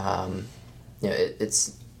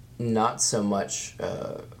 it's not so much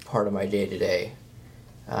part of my day to day.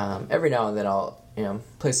 Every now and then I'll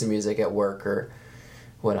play some music at work or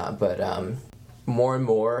whatnot, but more and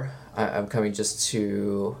more I'm coming just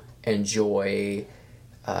to enjoy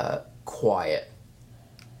quiet.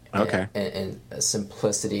 Okay. And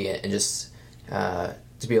simplicity, and just to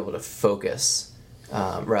be able to focus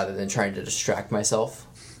rather than trying to distract myself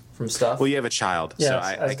from stuff. Well, you have a child. Yes, so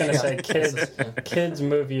I was going to say, kids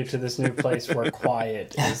move you to this new place where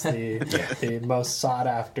quiet is the most sought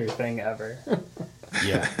after thing ever.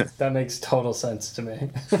 Yeah, that makes total sense to me.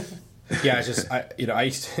 Yeah, it's just I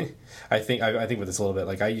used to, I think with this a little bit,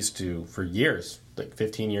 like I used to, for years, like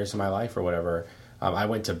 15 years of my life or whatever, I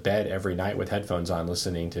went to bed every night with headphones on,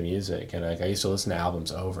 listening to music, and I used to listen to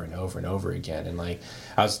albums over and over and over again. And like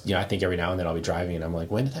I think every now and then I'll be driving, and I'm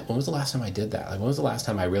like, when was the last time I did that? Like, when was the last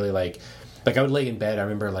time I really like I would lay in bed, I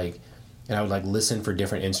remember, and I would listen for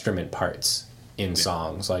different instrument parts in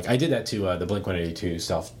songs. Like I did that to the Blink-182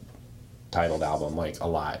 self-titled album, a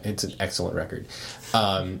lot. It's an excellent record.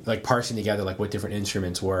 Parsing together what different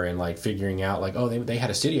instruments were, and figuring out they had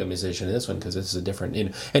a studio musician in this one because this is a different,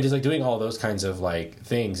 and just doing all those kinds of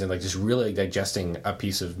things, and just really digesting a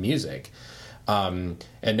piece of music. And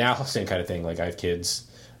now same kind of thing. I have kids.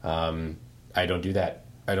 I don't do that.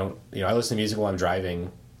 I listen to music while I'm driving,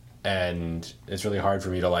 and it's really hard for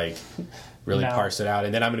me to really parse it out.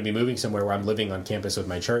 And then I'm going to be moving somewhere where I'm living on campus with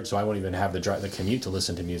my church, so I won't even have the commute to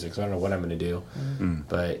listen to music. So I don't know what I'm going to do. Mm.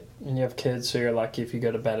 But and you have kids, so you're lucky if you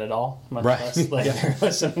go to bed at all, much right. less later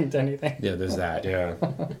listening to anything. Yeah, there's that. Yeah.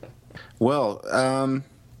 Well,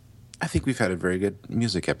 I think we've had a very good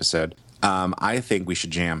music episode. I think we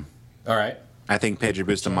should jam. All right. I think Pedro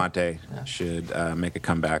Bustamante should make a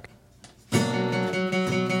comeback.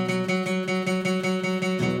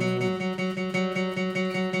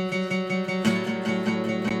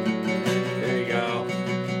 There you go.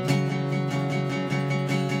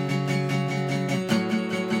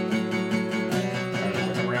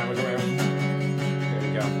 Look around. There we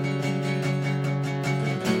go.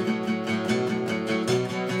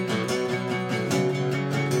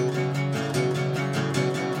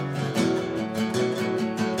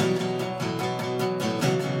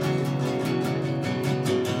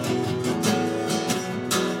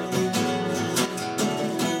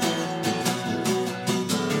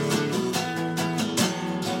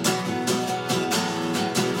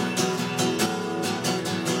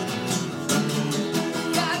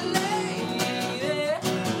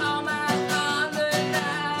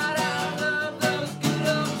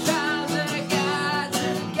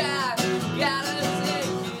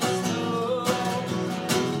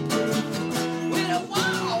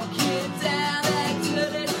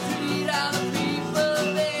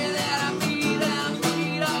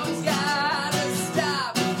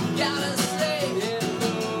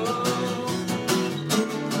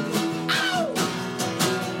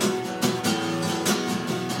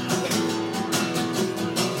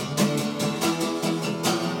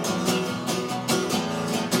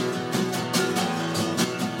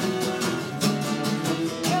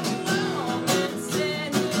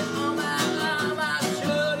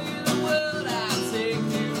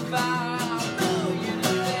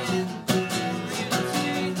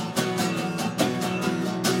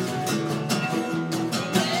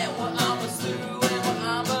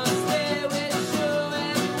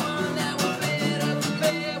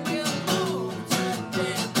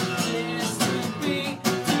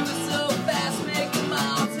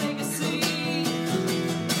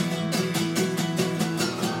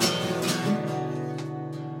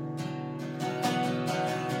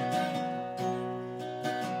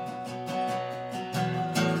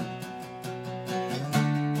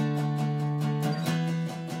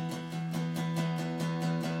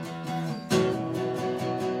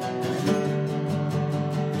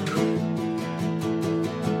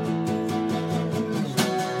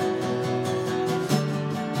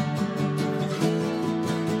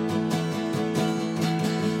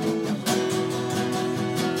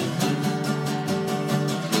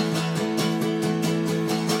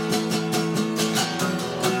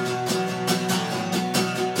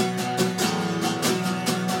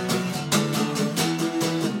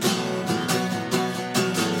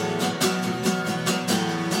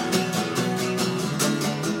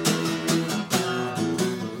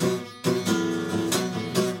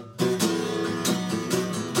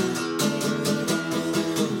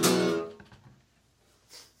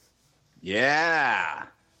 Yeah.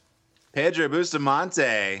 Pedro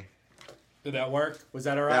Bustamante. Did that work? Was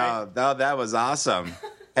that all right? Oh, that was awesome.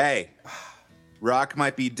 Hey, rock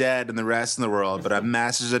might be dead in the rest of the world, but on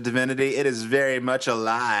Masters of Divinity, it is very much I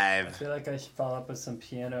alive. feel like I should follow up with some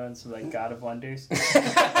piano and some like God of Wonders. So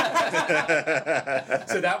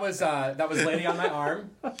that was Lady on My Arm.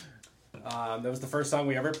 That was the first song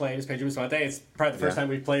we ever played. Is Pedro Bustamante. It's probably the first time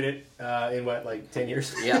we played it in what, like 10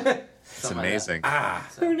 years. Yeah. It's amazing.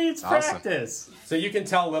 Who needs Awesome. practice? So you can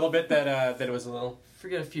tell a little bit that it was a little.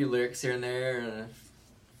 Forget a few lyrics here and there, and a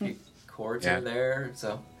few chords Yeah. here and there.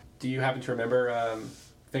 So Do you happen to remember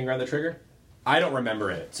Finger on the Trigger? I don't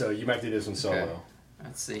remember it, so you might do this one solo. Okay.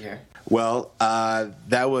 Let's see here. Well,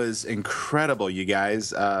 that was incredible, you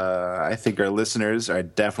guys. I think our listeners are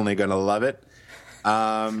definitely going to love it.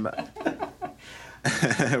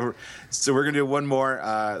 So we're going to do one more.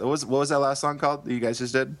 What was that last song called that you guys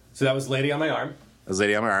just did? So that was Lady on My Arm. It was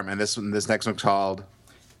Lady on My Arm. And this next one called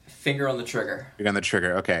Finger on the Trigger. Finger on the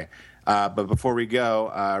Trigger. Okay. But before we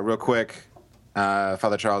go, real quick,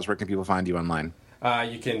 Father Charles, where can people find you online?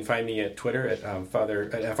 You can find me at Twitter at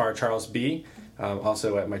FR Charles B.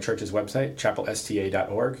 Also at my church's website,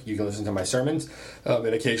 chapelsta.org. You can listen to my sermons, and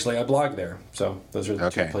occasionally I blog there. So those are the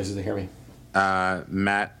two places to hear me.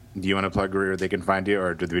 Matt, do you want to plug where they can find you,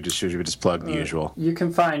 or should we just plug the usual? You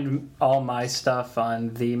can find all my stuff on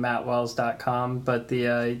themattwells.com, but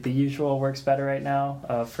the usual works better right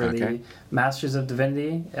now for the Masters of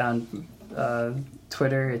Divinity. On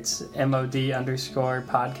Twitter, it's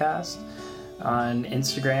MOD_podcast. On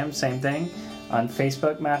Instagram, same thing. On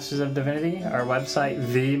Facebook, Masters of Divinity. Our website,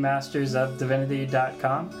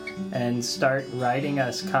 themastersofdivinity.com. And start writing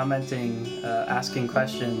us, commenting, asking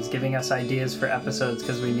questions, giving us ideas for episodes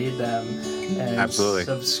because we need them. And Absolutely.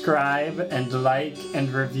 subscribe and like and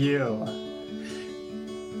review.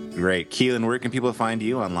 Great. Keelan, where can people find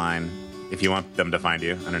you online? if you want them to find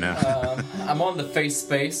you. I don't know. I'm on the face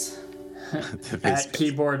space. At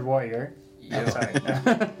Keyboard Warrior. Yeah. I'm sorry.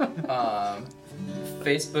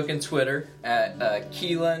 Facebook and Twitter at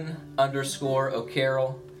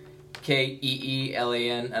Keelan_O'Carroll,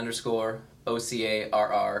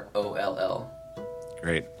 KEELAN_OCARROLL.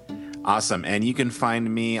 Great. Awesome. And you can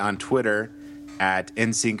find me on Twitter at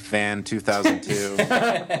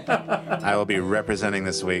NSYNCFan2002. I will be representing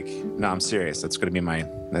this week. No, I'm serious. That's going to be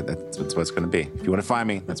that's what it's going to be. If you want to find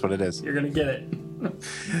me, that's what it is. You're going to get it.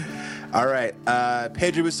 All right.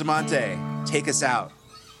 Pedro Bustamante, take us out.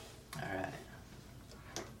 All right.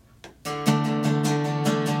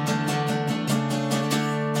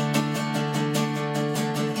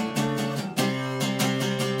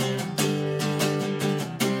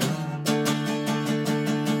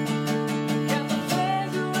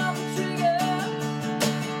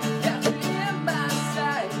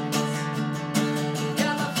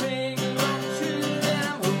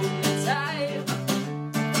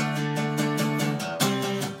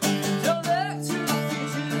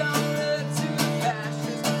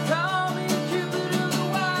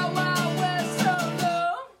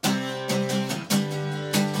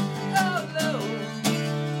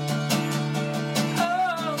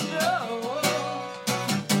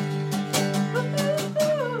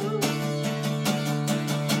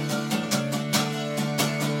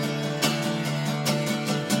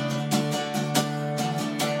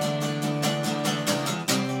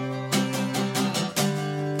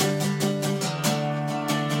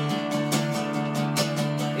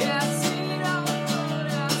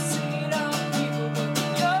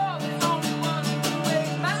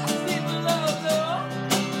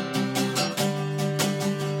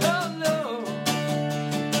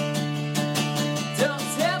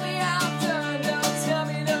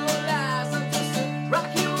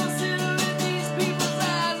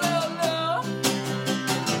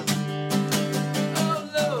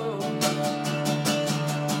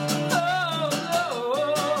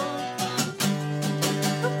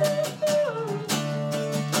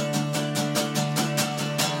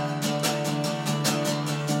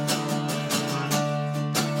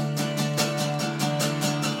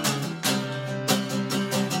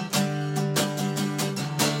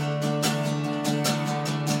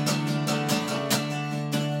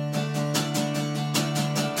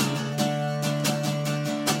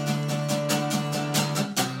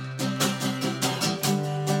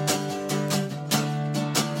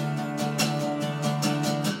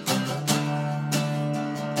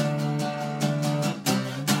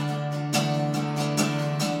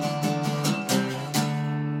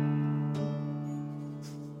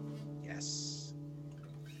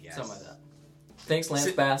 Something like that. Thanks,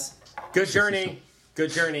 Lance Bass. Good journey.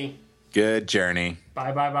 Good journey. Good journey.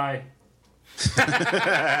 Bye, bye, bye.